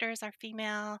directors are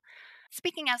female.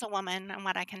 Speaking as a woman and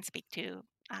what I can speak to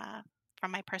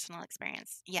from my personal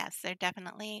experience, yes,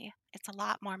 it's a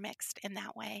lot more mixed in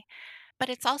that way. But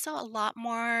it's also a lot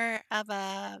more of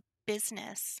a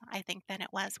business, I think, than it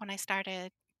was when I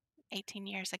started 18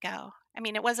 years ago. I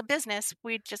mean, it was a business.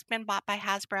 We'd just been bought by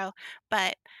Hasbro,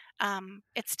 but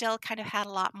it still kind of had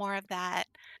a lot more of that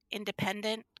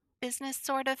independent business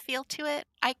sort of feel to it.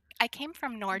 I came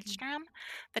from Nordstrom,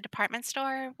 the department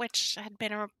store, which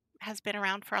has been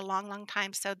around for a long, long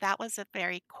time. So that was a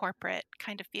very corporate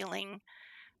kind of feeling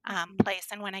place.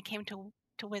 And when I came to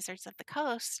Wizards of the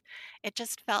Coast, it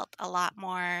just felt a lot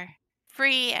more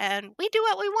free and we do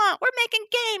what we want. We're making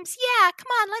games. Yeah, come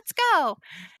on, let's go.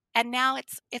 And now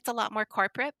it's a lot more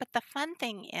corporate. But the fun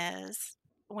thing is,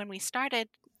 when we started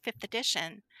fifth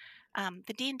edition,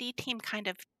 the D&D team kind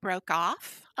of broke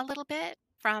off a little bit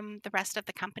from the rest of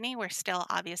the company. We're still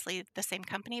obviously the same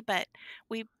company, but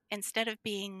we, instead of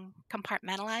being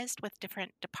compartmentalized with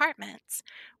different departments,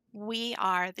 we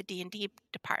are the D&D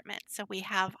department. So we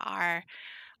have our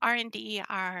R&D,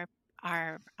 our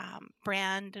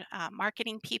brand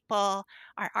marketing people,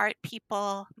 our art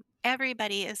people.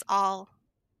 Everybody is all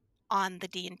on the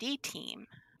D&D team.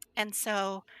 And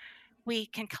so we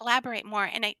can collaborate more,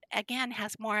 and it again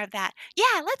has more of that,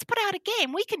 yeah, let's put out a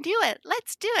game, we can do it,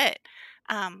 let's do it,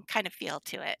 kind of feel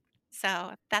to it.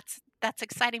 So that's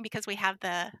exciting because we have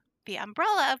the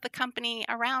umbrella of the company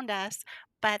around us,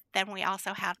 but then we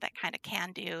also have that kind of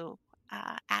can-do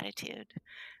attitude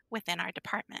within our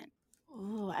department.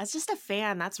 Ooh, as just a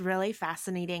fan, that's really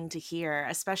fascinating to hear,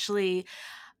 especially,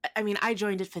 I mean, I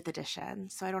joined at fifth edition,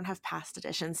 so I don't have past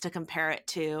editions to compare it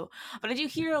to. But I do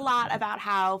hear a lot about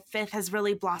how fifth has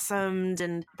really blossomed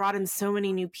and brought in so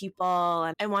many new people.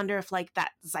 And I wonder if like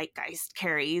that zeitgeist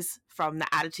carries from the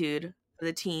attitude of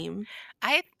the team.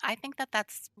 I think that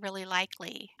that's really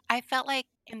likely. I felt like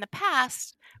in the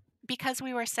past, because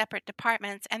we were separate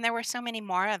departments and there were so many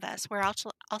more of us, we're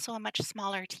also a much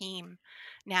smaller team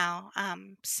now.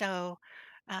 So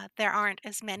there aren't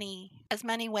as many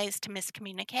ways to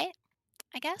miscommunicate,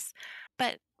 I guess.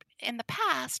 But in the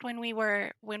past, when we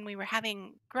were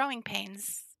having growing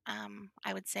pains,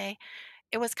 I would say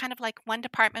it was kind of like one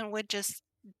department would just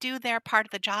do their part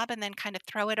of the job and then kind of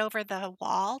throw it over the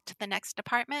wall to the next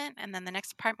department, and then the next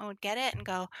department would get it and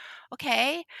go,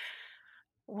 okay,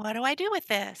 what do I do with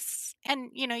this? And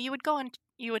you would go and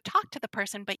you would talk to the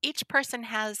person, but each person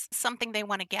has something they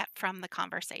want to get from the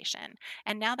conversation.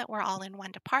 And now that we're all in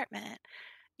one department,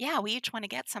 yeah, we each want to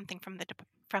get something from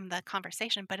the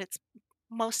conversation, but it's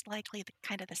most likely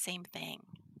kind of the same thing,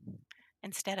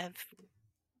 instead of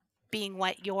being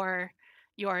what your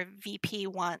VP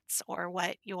wants or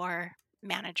what your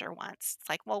manager wants. It's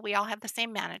like, well, we all have the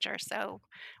same manager, so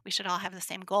we should all have the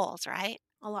same goals, right?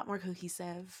 A lot more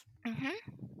cohesive. Mm-hmm.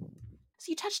 So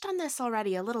you touched on this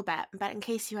already a little bit, but in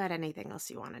case you had anything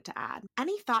else you wanted to add,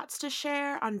 any thoughts to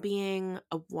share on being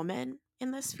a woman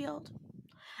in this field?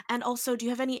 And also, do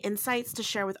you have any insights to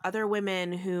share with other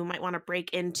women who might want to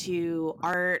break into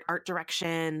art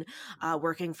direction,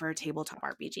 working for tabletop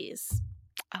RPGs?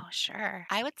 Oh, sure.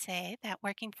 I would say that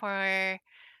working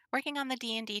on the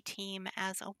D&D team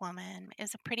as a woman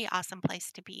is a pretty awesome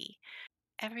place to be.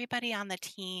 Everybody on the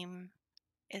team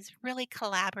is really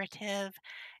collaborative,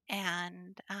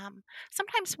 and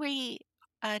sometimes we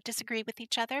disagree with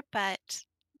each other, but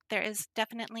there is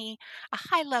definitely a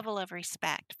high level of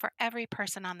respect for every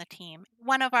person on the team.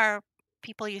 One of our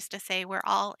people used to say we're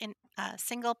all in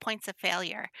single points of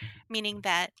failure, meaning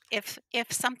that if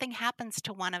something happens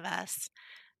to one of us,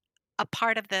 a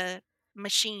part of the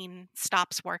machine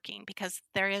stops working because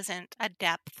there isn't a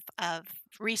depth of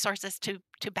resources to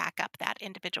back up that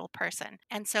individual person.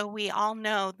 And so we all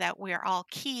know that we're all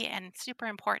key and super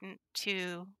important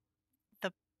to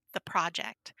the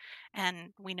project.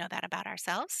 And we know that about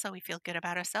ourselves, so we feel good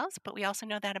about ourselves, but we also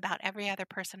know that about every other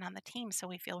person on the team, so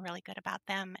we feel really good about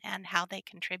them and how they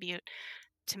contribute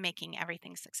to making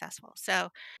everything successful. So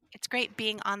it's great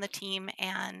being on the team,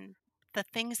 and the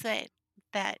things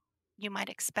that you might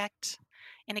expect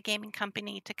in a gaming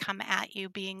company to come at you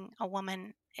being a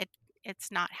woman,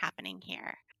 it's not happening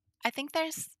here. I think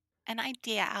there's an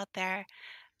idea out there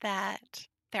that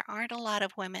there aren't a lot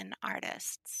of women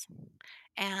artists,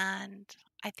 and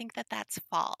I think that that's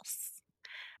false.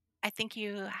 I think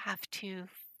you have to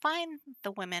find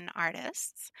the women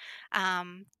artists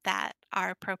that are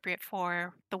appropriate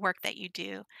for the work that you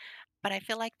do, but I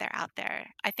feel like they're out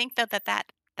there. I think though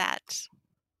that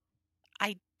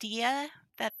idea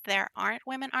that there aren't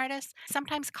women artists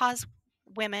sometimes cause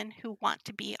women who want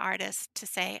to be artists to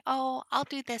say, oh, I'll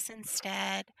do this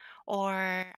instead,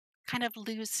 or kind of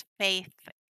lose faith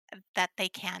that they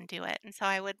can do it. And so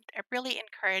I would really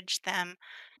encourage them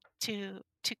to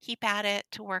keep at it,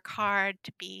 to work hard,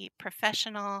 to be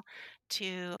professional,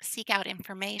 to seek out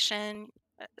information.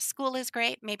 School is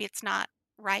great. Maybe it's not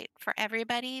right for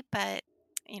everybody, but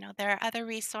there are other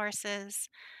resources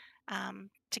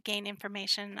to gain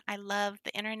information. I love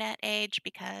the internet age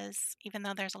because even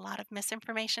though there's a lot of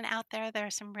misinformation out there, there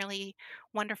are some really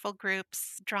wonderful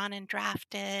groups, Drawn and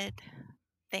Drafted.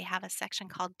 They have a section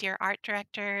called Dear Art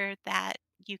Director that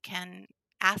you can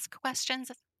ask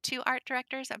questions to art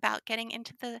directors about getting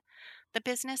into the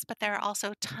business, but there are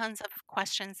also tons of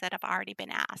questions that have already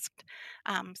been asked.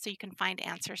 So you can find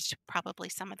answers to probably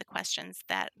some of the questions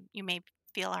that you may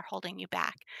feel are holding you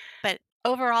back. But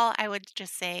overall, I would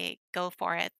just say go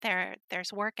for it.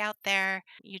 There's work out there.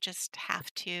 You just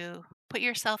have to put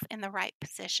yourself in the right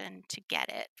position to get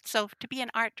it. So to be an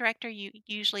art director, you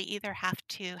usually either have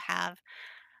to have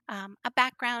a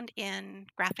background in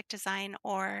graphic design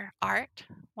or art,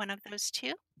 one of those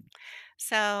two.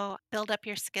 So build up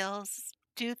your skills,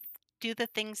 do the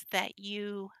things that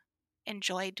you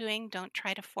enjoy doing. Don't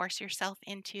try to force yourself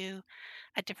into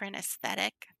a different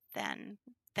aesthetic than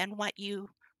what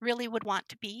you really would want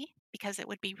to be, because it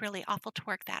would be really awful to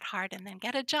work that hard and then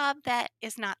get a job that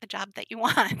is not the job that you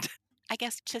want. I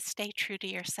guess just stay true to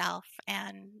yourself,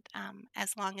 and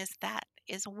as long as that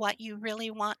is what you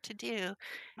really want to do,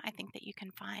 I think that you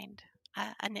can find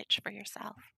a niche for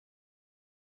yourself.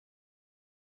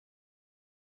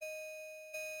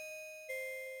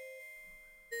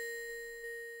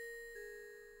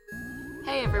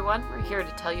 Hey everyone, we're here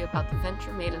to tell you about the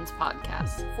Venture Maidens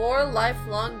podcast. For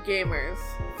lifelong gamers.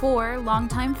 For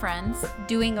longtime friends.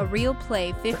 Doing a real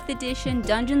play 5th edition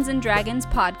Dungeons & Dragons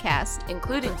podcast.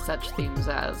 Including such themes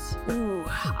as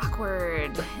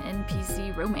Awkward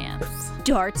NPC romance.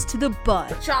 Darts to the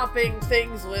butt. Chopping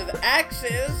things with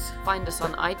axes. Find us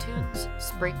on iTunes,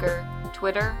 Spreaker,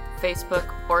 Twitter,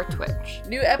 Facebook, or Twitch.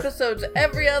 New episodes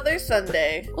every other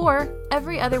Sunday. Or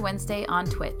every other Wednesday on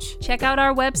Twitch. Check out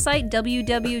our website,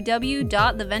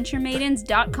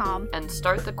 www.theventuremaidens.com. And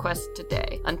start the quest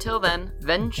today. Until then,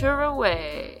 venture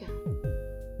away.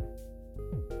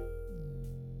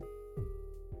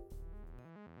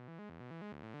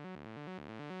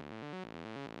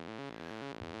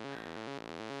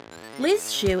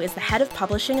 Liz Shu is the head of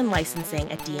publishing and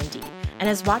licensing at D&D, and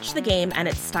has watched the game and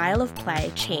its style of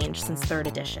play change since 3rd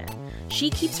edition. She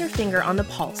keeps her finger on the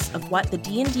pulse of what the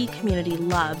D&D community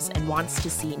loves and wants to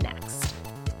see next.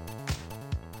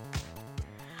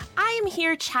 I am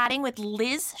here chatting with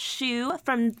Liz Shu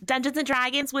from Dungeons &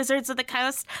 Dragons Wizards of the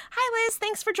Coast. Hi, Liz.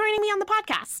 Thanks for joining me on the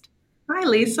podcast. Hi,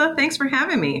 Lisa. Thanks for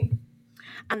having me.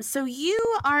 So you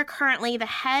are currently the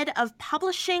head of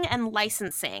publishing and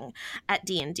licensing at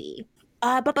D&D.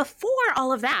 But before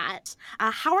all of that,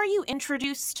 how are you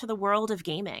introduced to the world of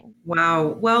gaming?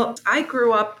 Wow. Well, I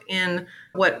grew up in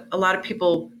what a lot of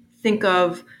people think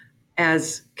of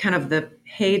as kind of the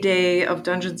heyday of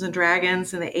Dungeons and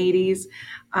Dragons in the 80s.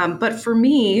 But for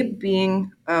me,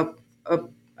 being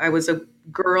I was a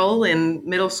girl in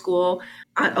middle school,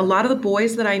 a lot of the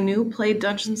boys that I knew played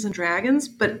Dungeons and Dragons,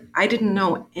 but I didn't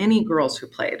know any girls who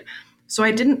played. So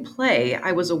I didn't play.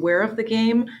 I was aware of the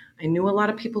game. I knew a lot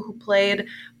of people who played,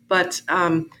 but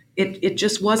it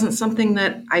just wasn't something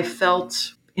that I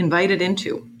felt invited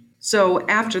into. So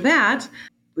after that,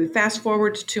 we fast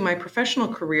forward to my professional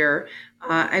career.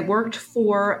 I worked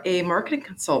for a marketing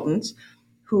consultant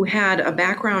who had a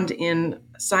background in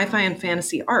sci-fi and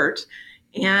fantasy art,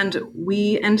 and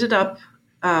we ended up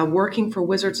working for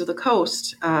Wizards of the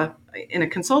Coast in a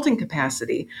consulting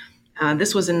capacity.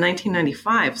 This was in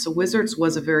 1995, so Wizards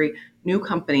was a very new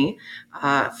company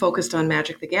focused on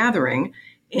Magic the Gathering.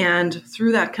 And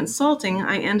through that consulting,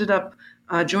 I ended up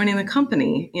joining the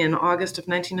company in August of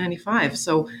 1995.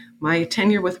 So my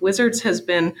tenure with Wizards has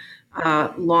been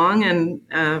long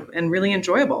and really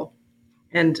enjoyable.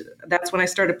 And that's when I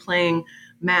started playing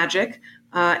Magic.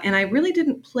 And I really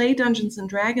didn't play Dungeons and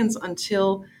Dragons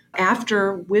until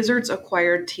after Wizards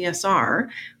acquired TSR.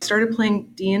 I started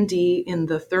playing D&D in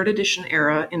the 3rd edition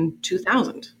era in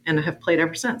 2000 and have played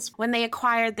ever since. When they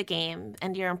acquired the game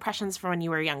and your impressions from when you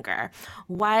were younger,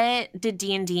 what did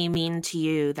D&D mean to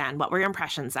you then? What were your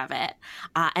impressions of it?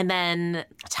 And then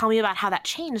tell me about how that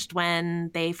changed when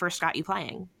they first got you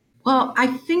playing. Well, I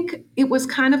think it was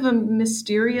kind of a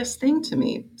mysterious thing to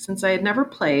me since I had never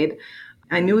played.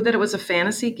 I knew that it was a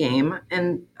fantasy game,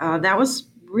 and that was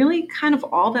really kind of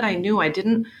all that I knew. I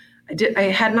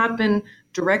had not been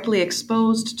directly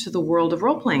exposed to the world of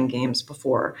role-playing games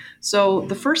before. So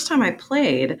the first time I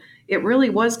played, it really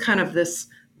was kind of this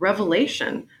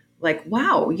revelation, like,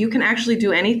 wow, you can actually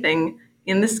do anything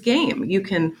in this game. You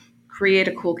can create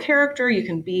a cool character, you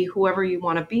can be whoever you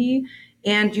want to be,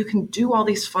 and you can do all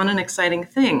these fun and exciting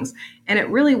things. And it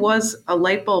really was a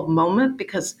light bulb moment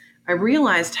because I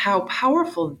realized how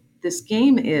powerful this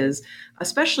game is,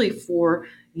 especially for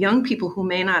young people who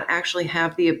may not actually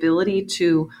have the ability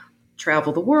to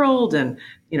travel the world and,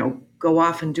 go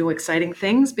off and do exciting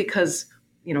things because,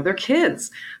 they're kids.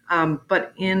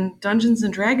 But in Dungeons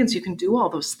and Dragons, you can do all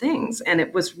those things. And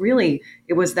it was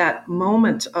that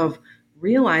moment of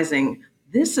realizing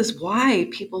this is why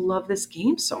people love this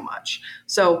game so much.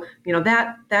 So,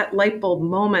 that light bulb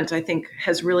moment, I think,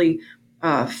 has really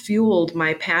fueled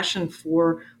my passion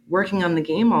for working on the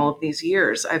game all of these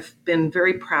years. I've been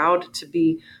very proud to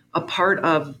be a part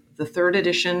of the 3rd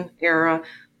edition era,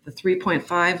 the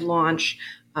 3.5 launch,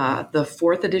 the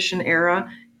 4th edition era,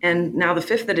 and now the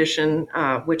 5th edition,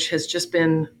 which has just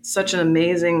been such an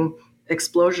amazing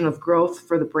explosion of growth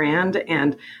for the brand.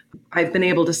 And I've been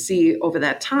able to see over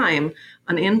that time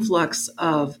an influx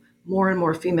of more and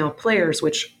more female players,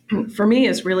 which for me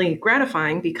is really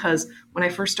gratifying because when I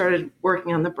first started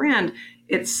working on the brand,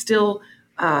 it still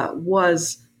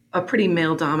was a pretty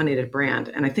male-dominated brand.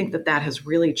 And I think that has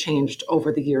really changed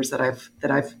over the years that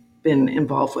I've been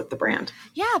involved with the brand.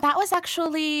 Yeah, that was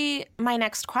actually my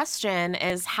next question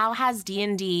is how has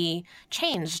D&D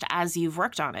changed as you've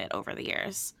worked on it over the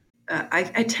years?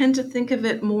 I tend to think of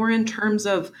it more in terms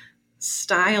of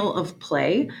style of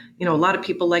play. A lot of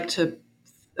people like to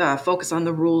focus on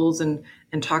the rules and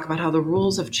talk about how the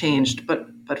rules have changed. But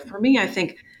for me, I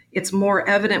think it's more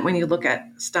evident when you look at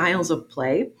styles of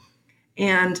play.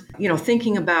 And,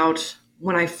 thinking about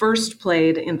when I first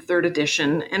played in 3rd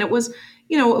edition, and it was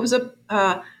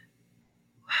I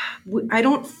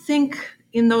don't think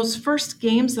in those first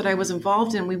games that I was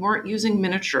involved in, we weren't using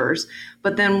miniatures.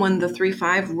 But then when the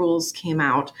 3.5 rules came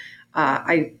out,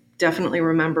 I definitely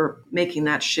remember making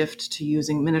that shift to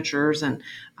using miniatures. And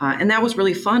that was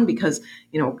really fun because,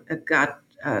 I got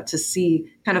to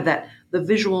see kind of the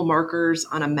visual markers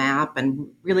on a map and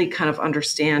really kind of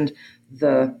understand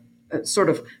the sort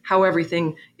of how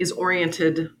everything is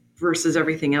oriented versus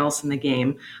everything else in the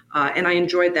game. And I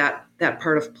enjoyed that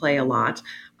part of play a lot,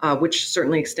 which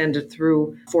certainly extended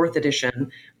through 4th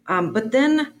edition. But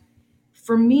then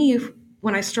for me,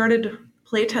 when I started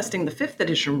playtesting the 5th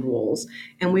edition rules,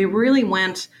 and we really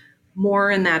went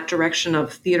more in that direction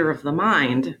of theater of the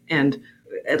mind, and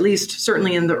at least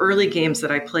certainly in the early games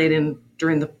that I played in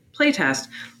during the playtest,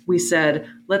 we said,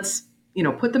 let's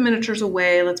put the miniatures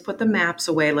away, let's put the maps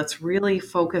away, let's really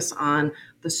focus on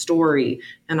the story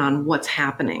and on what's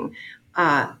happening.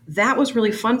 That was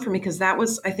really fun for me because that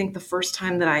was, I think, the first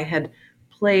time that I had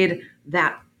played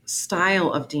that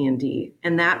style of D&D,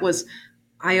 and that was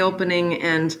eye-opening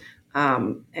and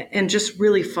just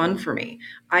really fun for me.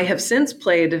 I have since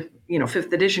played,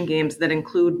 5th edition games that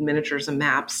include miniatures and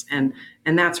maps, and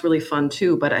that's really fun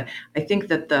too. But I think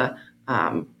that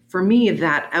for me,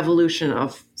 that evolution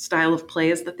of style of play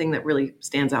is the thing that really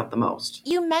stands out the most.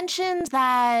 You mentioned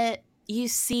that you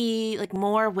see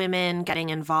more women getting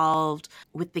involved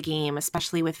with the game,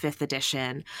 especially with 5th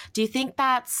edition. Do you think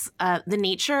that's the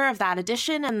nature of that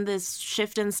edition and this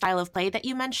shift in style of play that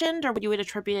you mentioned, or would you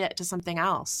attribute it to something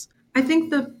else? I think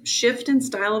the shift in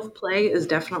style of play is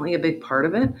definitely a big part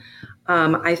of it.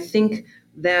 I think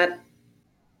that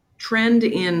trend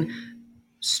in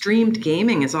streamed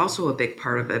gaming is also a big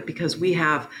part of it because we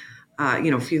have,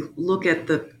 if you look at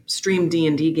the streamed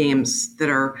D&D games that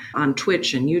are on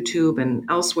Twitch and YouTube and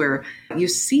elsewhere, you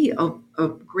see a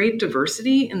great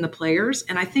diversity in the players.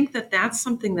 And I think that that's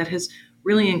something that has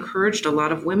really encouraged a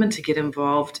lot of women to get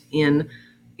involved in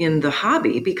the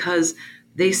hobby because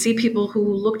they see people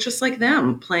who look just like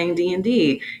them playing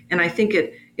D&D. And I think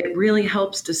it really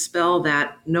helps dispel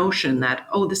that notion that,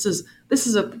 this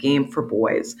is a game for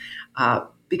boys.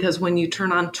 Because when you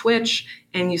turn on Twitch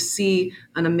and you see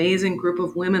an amazing group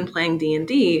of women playing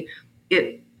D&D,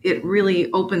 it really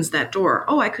opens that door.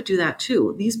 I could do that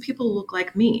too. These people look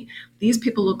like me. These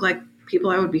people look like people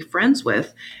I would be friends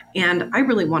with. And I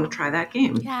really want to try that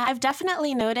game. Yeah, I've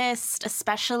definitely noticed,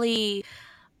 especially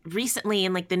recently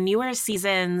in the newer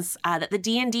seasons, that the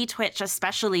D&D Twitch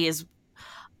especially is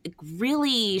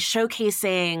really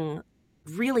showcasing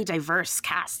really diverse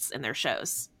casts in their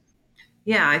shows.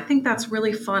 Yeah, I think that's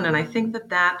really fun, and I think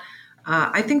that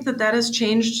has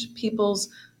changed people's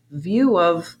view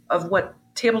of what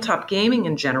tabletop gaming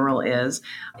in general is,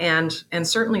 and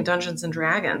certainly Dungeons and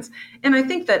Dragons. And I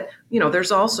think that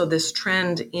there's also this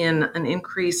trend in an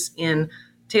increase in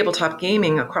tabletop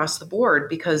gaming across the board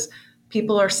because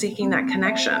people are seeking that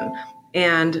connection.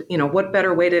 And what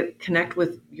better way to connect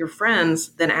with your friends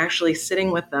than actually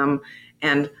sitting with them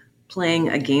and playing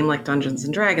a game like Dungeons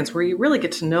and Dragons, where you really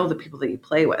get to know the people that you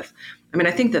play with. I mean,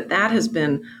 I think that has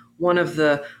been one of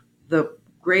the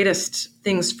greatest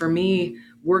things for me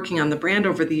working on the brand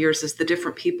over the years, is the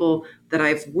different people that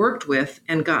I've worked with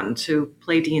and gotten to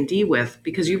play D&D with,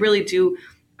 because you really do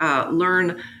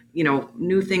learn,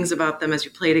 new things about them as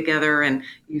you play together, and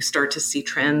you start to see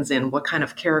trends in what kind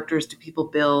of characters do people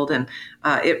build. And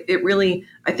it really,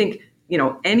 I think,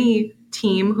 any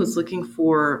team who's looking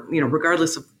for,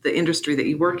 regardless of the industry that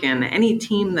you work in, any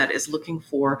team that is looking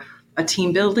for a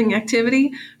team building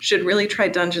activity should really try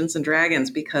Dungeons and Dragons,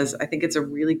 because I think it's a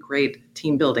really great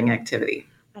team building activity.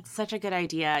 That's such a good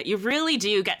idea. You really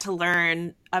do get to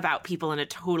learn about people in a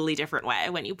totally different way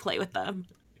when you play with them.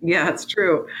 Yeah, it's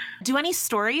true. Do any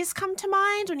stories come to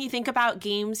mind when you think about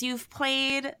games you've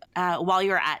played while you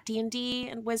were at D&D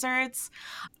and Wizards,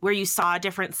 where you saw a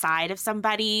different side of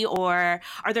somebody? Or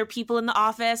are there people in the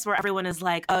office where everyone is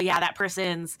like, oh yeah, that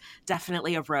person's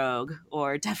definitely a rogue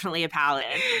or definitely a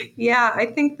paladin? Yeah, I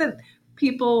think that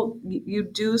people, you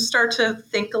do start to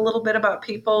think a little bit about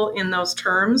people in those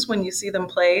terms when you see them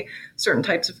play certain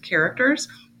types of characters.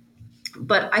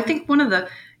 But I think one of the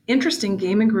interesting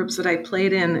gaming groups that I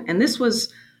played in, and this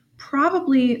was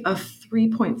probably a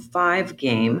 3.5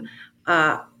 game.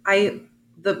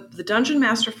 The dungeon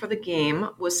master for the game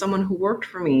was someone who worked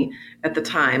for me at the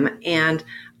time, and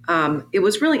it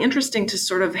was really interesting to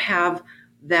sort of have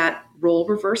that role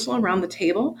reversal around the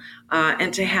table,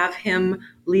 and to have him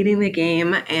leading the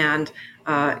game and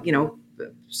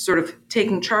sort of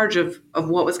taking charge of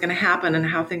what was going to happen and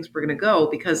how things were going to go,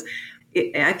 because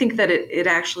I think that it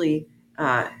actually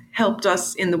helped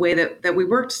us in the way that we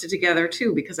worked together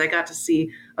too, because I got to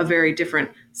see a very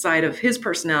different side of his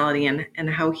personality and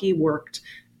how he worked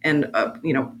and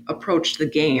approached the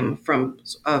game from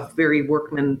a very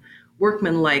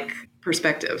workman-like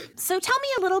perspective. So tell me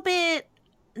a little bit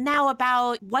now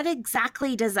about what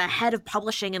exactly does a head of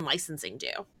publishing and licensing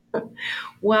do?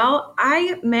 Well,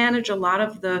 I manage a lot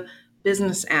of the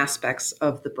business aspects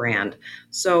of the brand.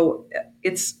 So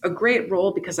it's a great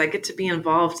role because I get to be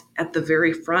involved at the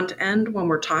very front end when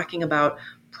we're talking about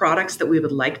products that we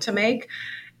would like to make.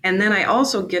 And then I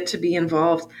also get to be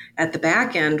involved at the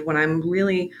back end when I'm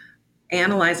really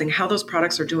analyzing how those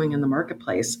products are doing in the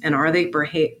marketplace. And are they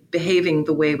behaving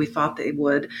the way we thought they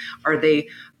would? Are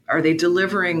they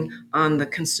delivering on the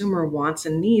consumer wants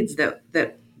and needs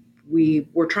that we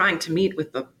were trying to meet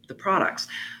with the products?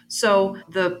 So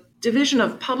the division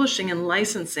of publishing and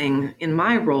licensing in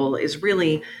my role is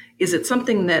it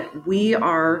something that we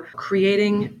are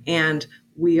creating and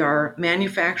we are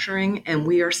manufacturing and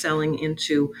we are selling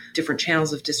into different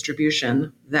channels of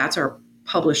distribution? That's our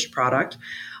published product.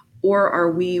 Or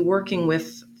are we working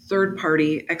with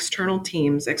third-party external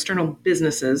teams, external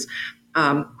businesses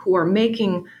who are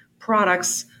making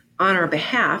products on our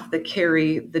behalf that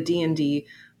carry the D&D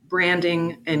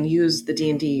branding and use the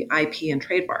D&D IP and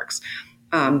trademarks?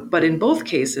 But in both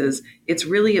cases, it's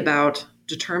really about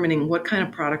determining what kind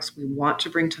of products we want to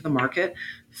bring to the market,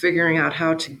 figuring out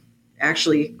how to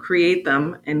actually create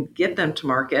them and get them to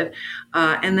market,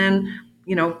 and then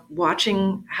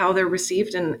watching how they're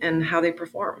received and how they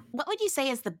perform. What would you say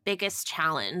is the biggest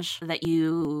challenge that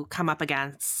you come up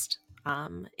against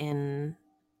in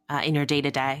your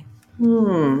day-to-day?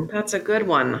 That's a good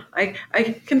one. I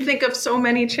can think of so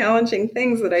many challenging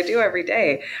things that I do every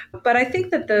day. But I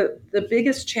think that the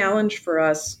biggest challenge for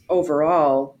us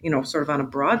overall, sort of on a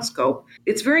broad scope,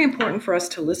 it's very important for us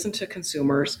to listen to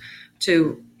consumers,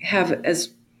 to have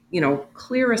as,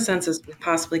 clear a sense as we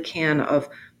possibly can of,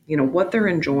 what they're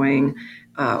enjoying,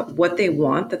 what they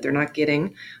want that they're not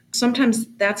getting. Sometimes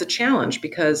that's a challenge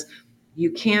because you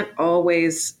can't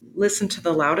always listen to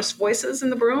the loudest voices in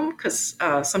the room, because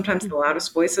sometimes the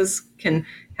loudest voices can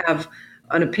have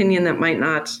an opinion that might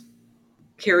not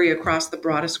carry across the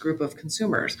broadest group of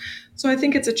consumers. So I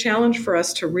think it's a challenge for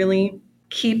us to really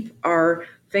keep our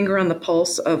finger on the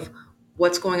pulse of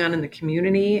what's going on in the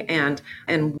community and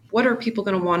what are people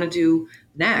going to want to do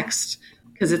next,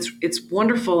 because it's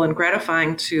wonderful and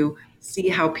gratifying to see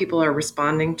how people are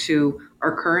responding to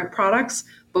our current products,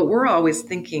 but we're always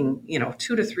thinking,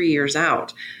 2 to 3 years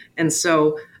out. And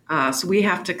so we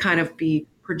have to kind of be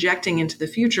projecting into the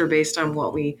future based on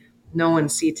what we know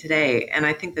and see today. And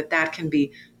I think that can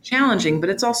be challenging, but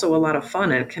it's also a lot of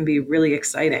fun and it can be really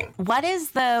exciting. What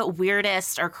is the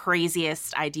weirdest or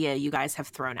craziest idea you guys have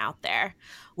thrown out there,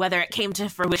 whether it came to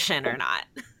fruition or not?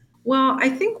 Well, I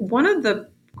think one of the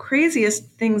craziest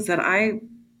things that I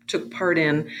took part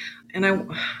in, and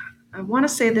I want to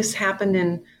say this happened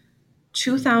in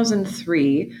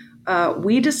 2003,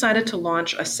 we decided to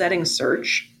launch a setting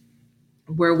search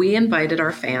where we invited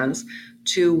our fans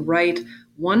to write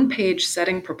one-page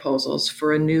setting proposals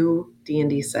for a new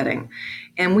D&D setting.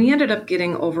 And we ended up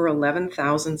getting over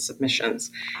 11,000 submissions.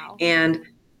 Wow. And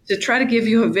to try to give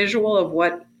you a visual of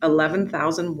what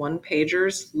 11,000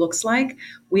 one-pagers looks like,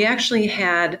 we actually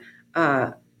had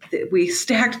we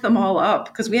stacked them all up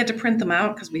because we had to print them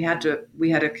out because we had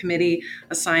a committee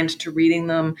assigned to reading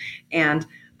them. And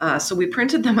so we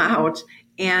printed them out,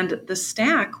 and the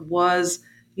stack was,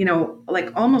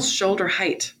 like almost shoulder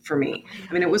height for me.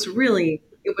 I mean, it was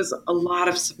a lot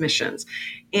of submissions.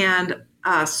 And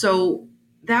so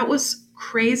that was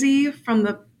crazy from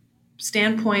the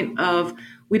standpoint of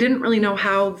we didn't really know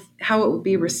how it would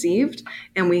be received.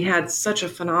 And we had such a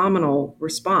phenomenal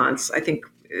response. I think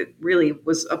it really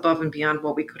was above and beyond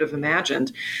what we could have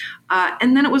imagined.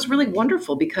 And then it was really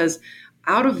wonderful because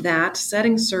out of that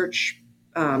setting search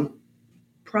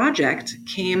project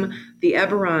came the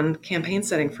Eberron campaign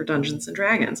setting for Dungeons and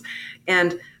Dragons.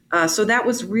 And so that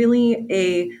was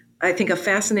really I think a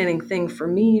fascinating thing for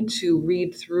me to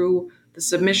read through the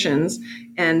submissions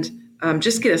and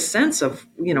just get a sense of,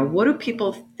 what do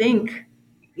people think,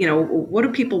 what do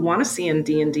people want to see in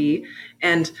D&D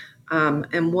and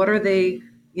what are they,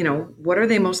 what are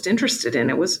they most interested in?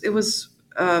 It was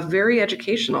very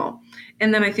educational.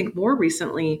 And then I think more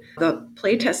recently, the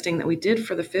playtesting that we did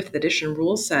for the 5th edition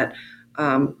rule set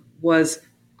was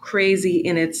crazy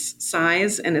in its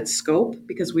size and its scope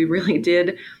because we really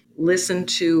did listen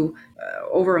to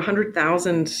over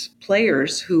 100,000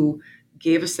 players who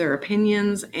gave us their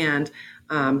opinions, and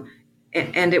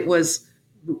it was,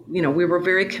 we were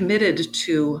very committed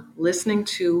to listening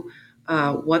to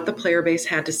what the player base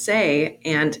had to say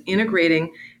and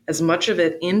integrating as much of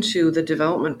it into the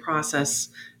development process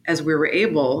as we were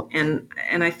able. And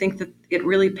I think that it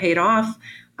really paid off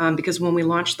because when we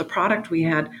launched the product, we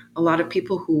had a lot of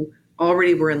people who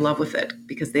already were in love with it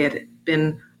because they had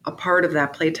been a part of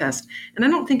that playtest. And I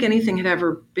don't think anything had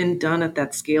ever been done at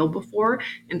that scale before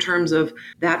in terms of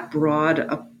that broad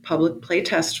a public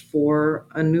playtest for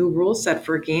a new rule set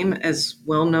for a game as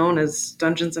well known as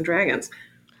Dungeons and Dragons.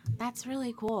 That's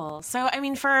really cool. So, I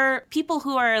mean, for people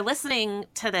who are listening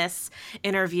to this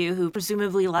interview who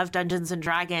presumably love Dungeons and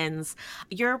Dragons,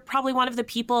 you're probably one of the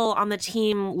people on the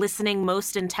team listening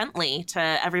most intently to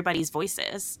everybody's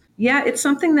voices. Yeah, it's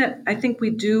something that I think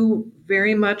we do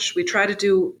very much. We try to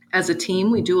do as a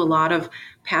team. We do a lot of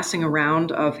passing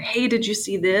around of, hey, did you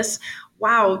see this?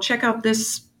 Wow, check out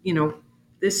this,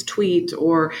 this tweet,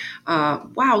 or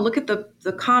wow, look at the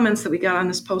comments that we got on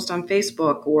this post on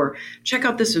Facebook, or check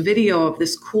out this video of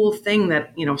this cool thing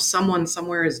that, someone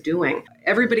somewhere is doing.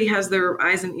 Everybody has their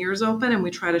eyes and ears open, and we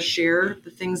try to share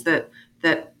the things that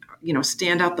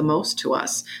stand out the most to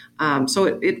us. So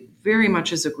it very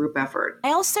much is a group effort.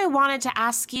 I also wanted to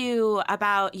ask you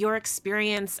about your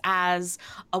experience as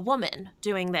a woman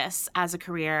doing this as a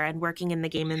career and working in the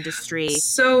game industry.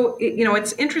 So,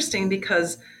 it's interesting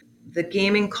because the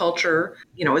gaming culture,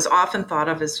 is often thought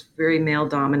of as very male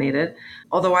dominated.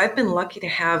 Although I've been lucky to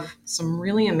have some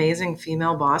really amazing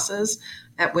female bosses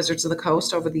at Wizards of the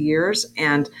Coast over the years.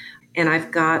 And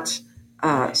I've got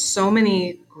so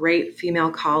many great female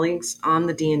colleagues on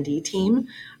the D&D team.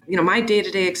 My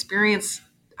day-to-day experience,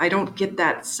 I don't get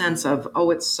that sense of,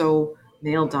 it's so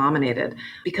male dominated,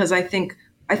 because I think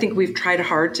we've tried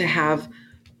hard to have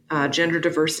gender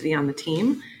diversity on the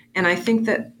team. And I think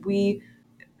that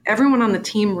everyone on the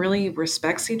team really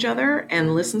respects each other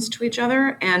and listens to each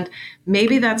other. And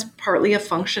maybe that's partly a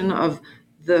function of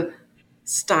the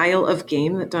style of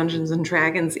game that Dungeons and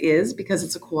Dragons is, because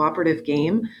it's a cooperative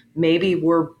game. Maybe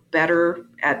we're better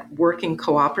at working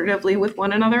cooperatively with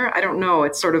one another. I don't know.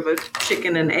 It's sort of a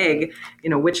chicken and egg,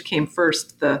 which came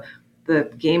first, the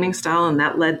gaming style, and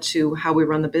that led to how we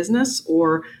run the business,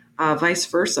 or vice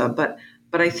versa. But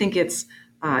I think it's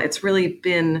really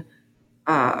been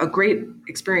a great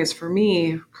experience for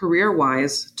me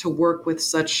career-wise to work with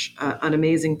such an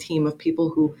amazing team of people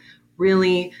who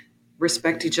really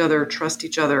respect each other, trust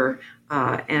each other,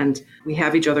 and we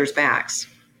have each other's backs.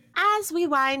 As we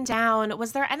wind down,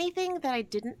 was there anything that I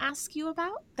didn't ask you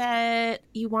about that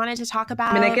you wanted to talk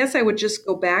about? I guess I would just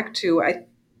go back to, I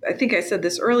think I said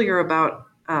this earlier about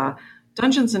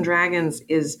Dungeons and Dragons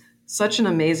is such an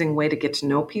amazing way to get to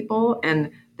know people.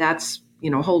 And that's,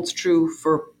 holds true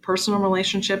for personal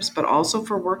relationships, but also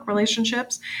for work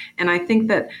relationships. And I think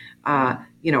that,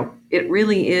 it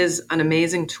really is an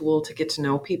amazing tool to get to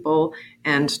know people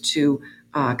and to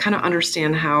kind of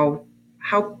understand how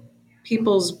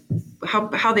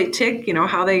they tick,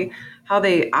 how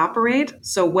they operate.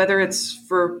 So whether it's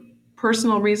for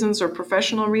personal reasons or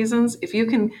professional reasons, if you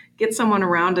can get someone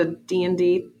around a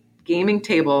D&D gaming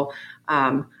table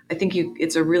I think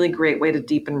it's a really great way to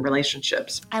deepen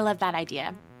relationships. I love that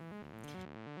idea.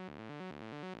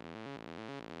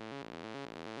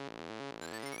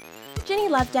 Ginny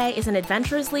Loveday is an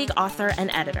Adventurers League author and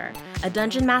editor, a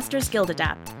Dungeon Masters Guild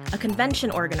adept, a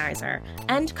convention organizer,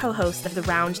 and co-host of the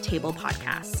Round Table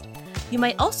podcast. You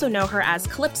might also know her as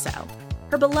Calypso,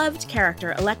 her beloved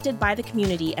character elected by the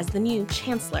community as the new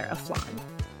Chancellor of Flan.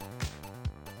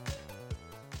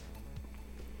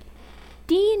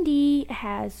 D&D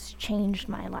has changed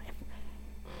my life.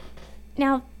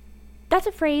 Now, that's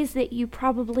a phrase that you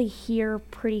probably hear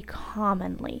pretty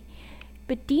commonly,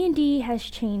 but D&D has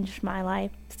changed my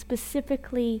life,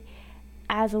 specifically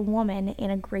as a woman,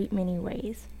 in a great many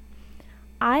ways.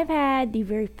 I've had the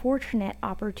very fortunate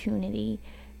opportunity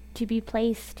to be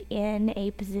placed in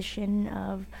a position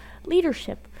of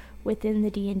leadership within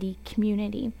the D&D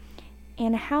community,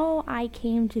 and how I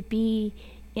came to be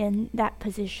in that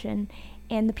position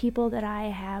and the people that I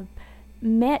have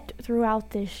met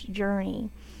throughout this journey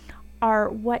are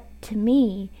what, to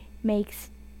me, makes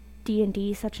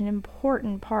D&D such an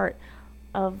important part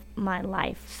of my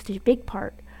life, such a big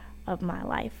part of my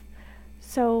life.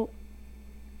 So,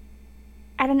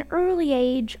 at an early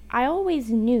age, I always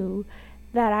knew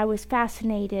that I was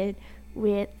fascinated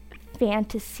with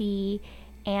fantasy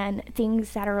and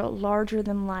things that are larger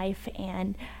than life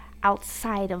and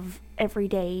outside of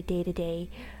everyday, day-to-day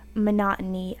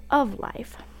monotony of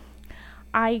life.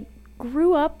 I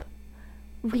grew up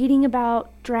reading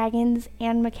about dragons.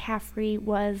 Anne McCaffrey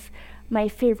was my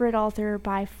favorite author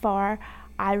by far.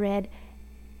 I read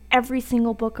every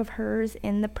single book of hers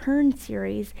in the Pern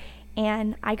series,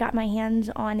 and I got my hands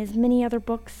on as many other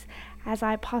books as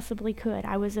I possibly could.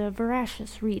 I was a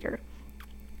voracious reader.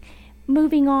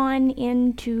 Moving on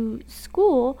into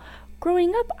school,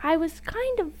 growing up, I was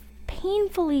kind of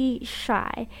painfully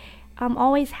shy.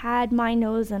 Always had my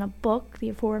nose in a book, the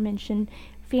aforementioned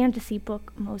fantasy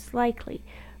book most likely,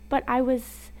 but I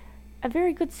was a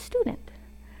very good student.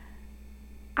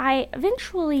 I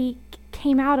eventually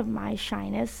came out of my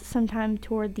shyness sometime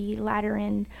toward the latter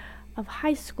end of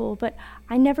high school, but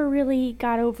I never really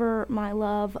got over my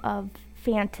love of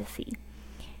fantasy.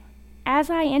 As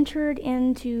I entered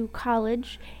into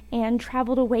college and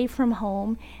traveled away from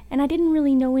home, and I didn't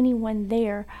really know anyone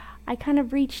there, I kind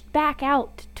of reached back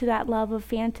out to that love of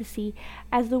fantasy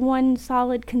as the one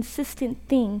solid, consistent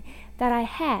thing that I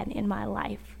had in my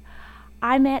life.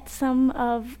 I met some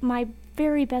of my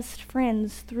very best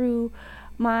friends through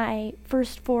my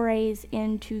first forays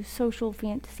into social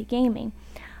fantasy gaming.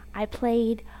 I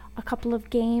played a couple of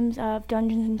games of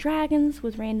Dungeons and Dragons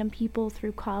with random people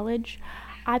through college.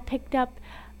 I picked up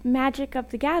Magic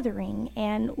of the Gathering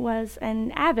and was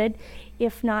an avid,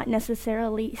 if not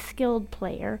necessarily skilled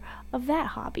player of that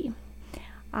hobby.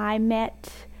 I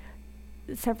met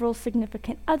several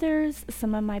significant others,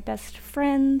 some of my best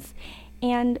friends,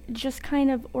 and just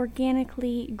kind of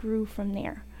organically grew from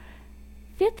there.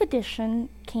 5th edition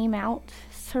came out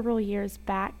several years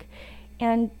back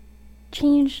and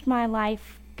changed my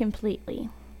life completely.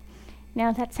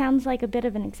 Now that sounds like a bit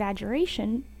of an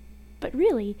exaggeration, but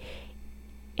really,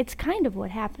 it's kind of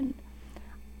what happened.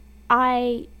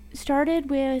 I started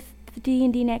with the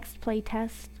D&D Next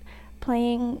playtest,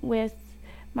 playing with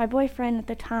my boyfriend at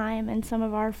the time and some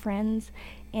of our friends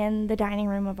in the dining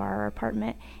room of our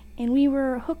apartment, and we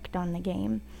were hooked on the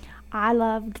game. I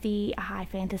loved the high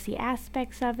fantasy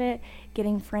aspects of it,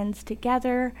 getting friends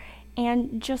together,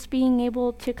 and just being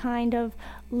able to kind of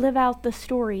live out the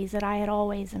stories that I had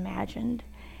always imagined.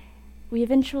 We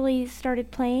eventually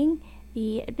started playing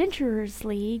the Adventurers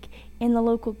League in the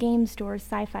local game store,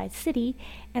 Sci-Fi City,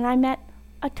 and I met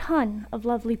a ton of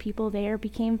lovely people there,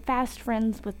 became fast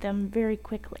friends with them very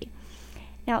quickly.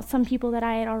 Now, some people that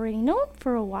I had already known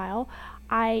for a while,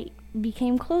 I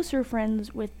became closer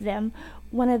friends with them,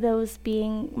 one of those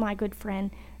being my good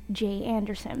friend, Jay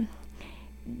Anderson.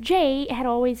 Jay had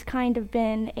always kind of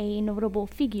been a notable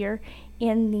figure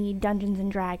in the Dungeons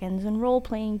and Dragons and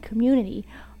role-playing community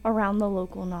around the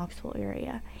local Knoxville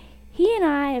area. He and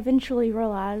I eventually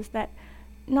realized that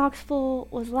Knoxville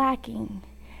was lacking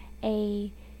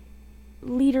a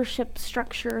leadership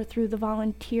structure through the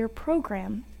volunteer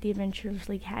program the Adventurers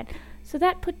League had. So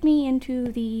that put me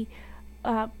into the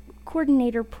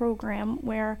coordinator program,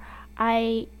 where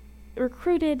I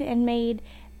recruited and made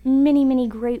many, many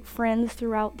great friends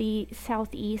throughout the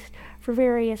Southeast for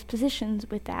various positions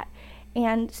with that,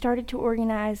 and started to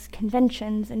organize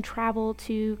conventions and travel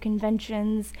to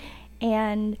conventions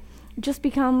and just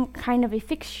become kind of a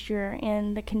fixture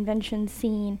in the convention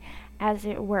scene, as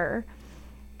it were.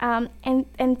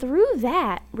 And through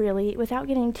that, really, without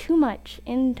getting too much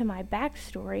into my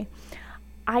backstory,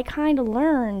 I kind of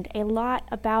learned a lot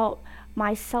about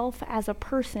myself as a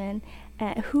person,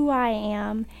 who I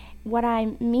am, what I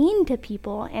mean to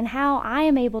people, and how I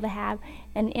am able to have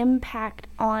an impact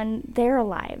on their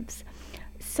lives.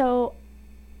 So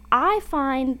I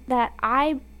find that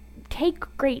I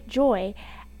take great joy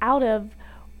out of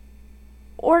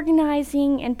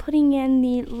organizing and putting in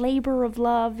the labor of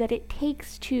love that it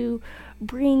takes to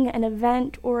bring an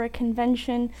event or a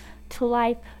convention to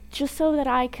life, just so that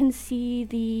I can see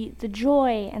the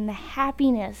joy and the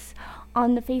happiness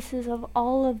on the faces of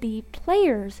all of the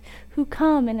players who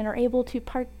come and are able to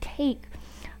partake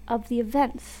of the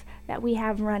events that we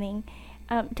have running.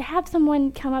 To have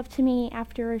someone come up to me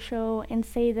after a show and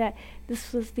say that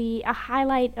this was a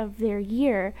highlight of their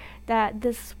year, that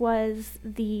this was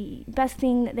the best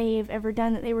thing that they've ever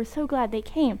done, that they were so glad they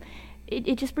came,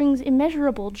 it just brings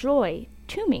immeasurable joy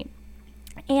to me.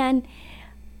 And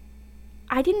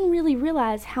I didn't really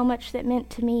realize how much that meant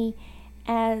to me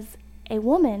as a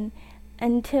woman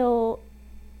until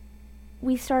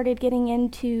we started getting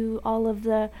into all of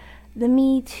the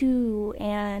Me Too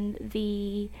and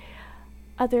the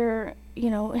other,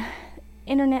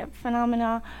 internet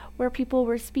phenomena where people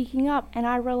were speaking up, and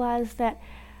I realized that,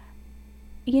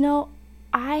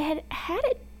 I had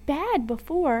it bad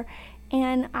before,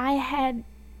 and I had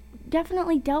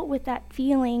definitely dealt with that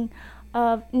feeling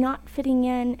of not fitting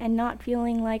in and not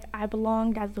feeling like I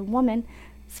belonged as a woman,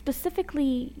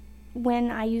 specifically when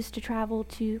I used to travel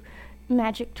to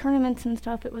Magic tournaments and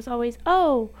stuff. It was always,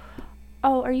 oh,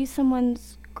 are you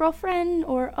someone's girlfriend,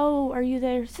 or are you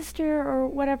their sister, or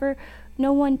whatever.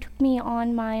 No one took me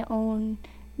on my own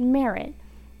merit.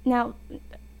 Now,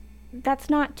 that's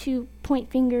not to point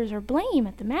fingers or blame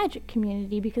at the Magic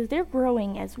community, because they're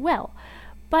growing as well.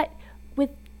 But with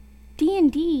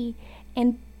D&D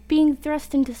and being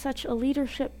thrust into such a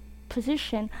leadership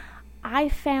position, I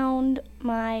found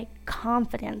my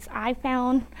confidence. I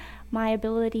found my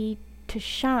ability to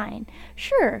shine.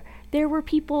 Sure, there were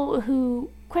people who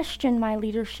questioned my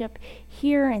leadership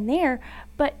here and there,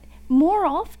 but more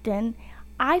often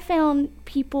I found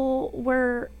people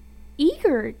were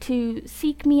eager to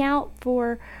seek me out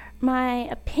for my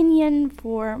opinion,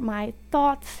 for my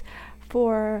thoughts,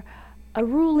 for a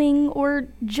ruling, or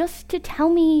just to tell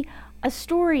me a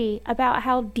story about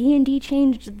how D&D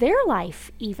changed their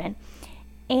life even.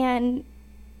 And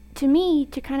to me,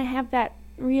 to kind of have that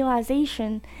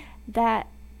realization that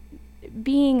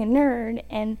being a nerd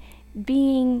and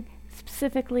being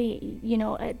specifically,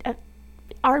 a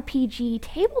RPG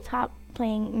tabletop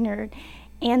playing nerd,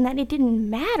 and that it didn't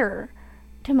matter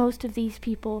to most of these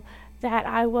people that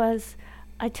I was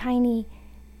a tiny,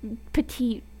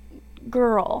 petite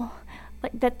girl,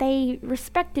 like that they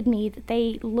respected me, that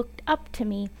they looked up to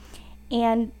me,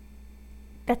 and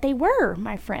that they were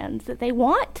my friends, that they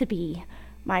want to be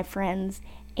my friends,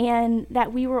 and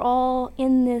that we were all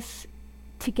in this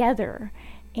together,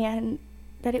 and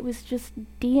that it was just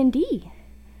D&D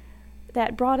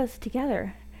that brought us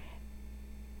together.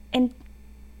 And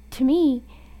to me,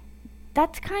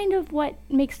 that's kind of what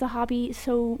makes the hobby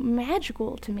so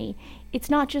magical to me. It's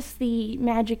not just the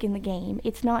magic in the game,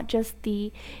 it's not just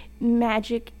the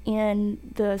magic in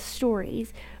the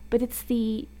stories, but it's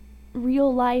the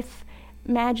real life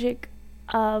magic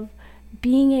of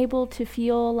being able to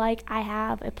feel like I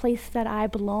have a place that I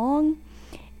belong,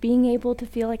 being able to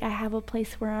feel like I have a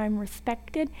place where I'm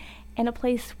respected, and a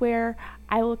place where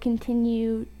I will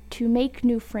continue to make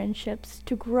new friendships,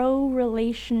 to grow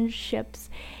relationships,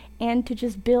 and to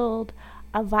just build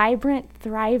a vibrant,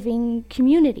 thriving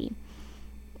community.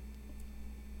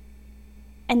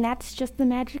 And that's just the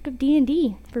magic of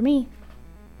D&D for me.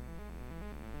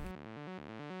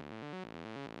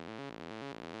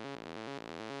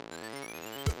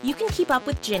 You can keep up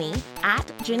with Ginny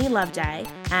at Ginny Loveday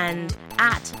and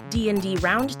at D&D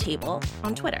Roundtable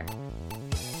on Twitter.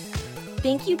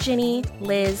 Thank you, Ginny,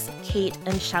 Liz, Kate,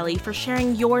 and Shelley, for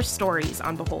sharing your stories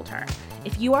on Behold Her.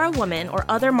 If you are a woman or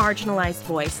other marginalized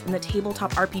voice in the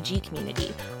tabletop RPG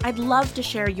community, I'd love to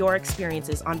share your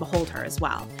experiences on Behold Her as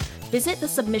well. Visit the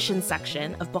submission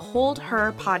section of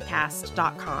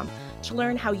beholdherpodcast.com to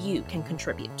learn how you can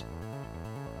contribute.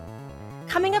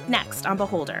 Coming up next on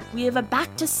Beholder, we have a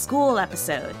back-to-school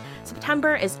episode.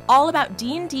 September is all about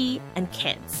D&D and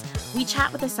kids. We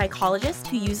chat with a psychologist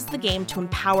who uses the game to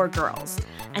empower girls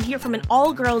and hear from an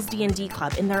all-girls D&D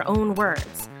club in their own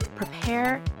words.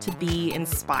 Prepare to be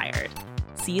inspired.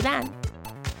 See you then.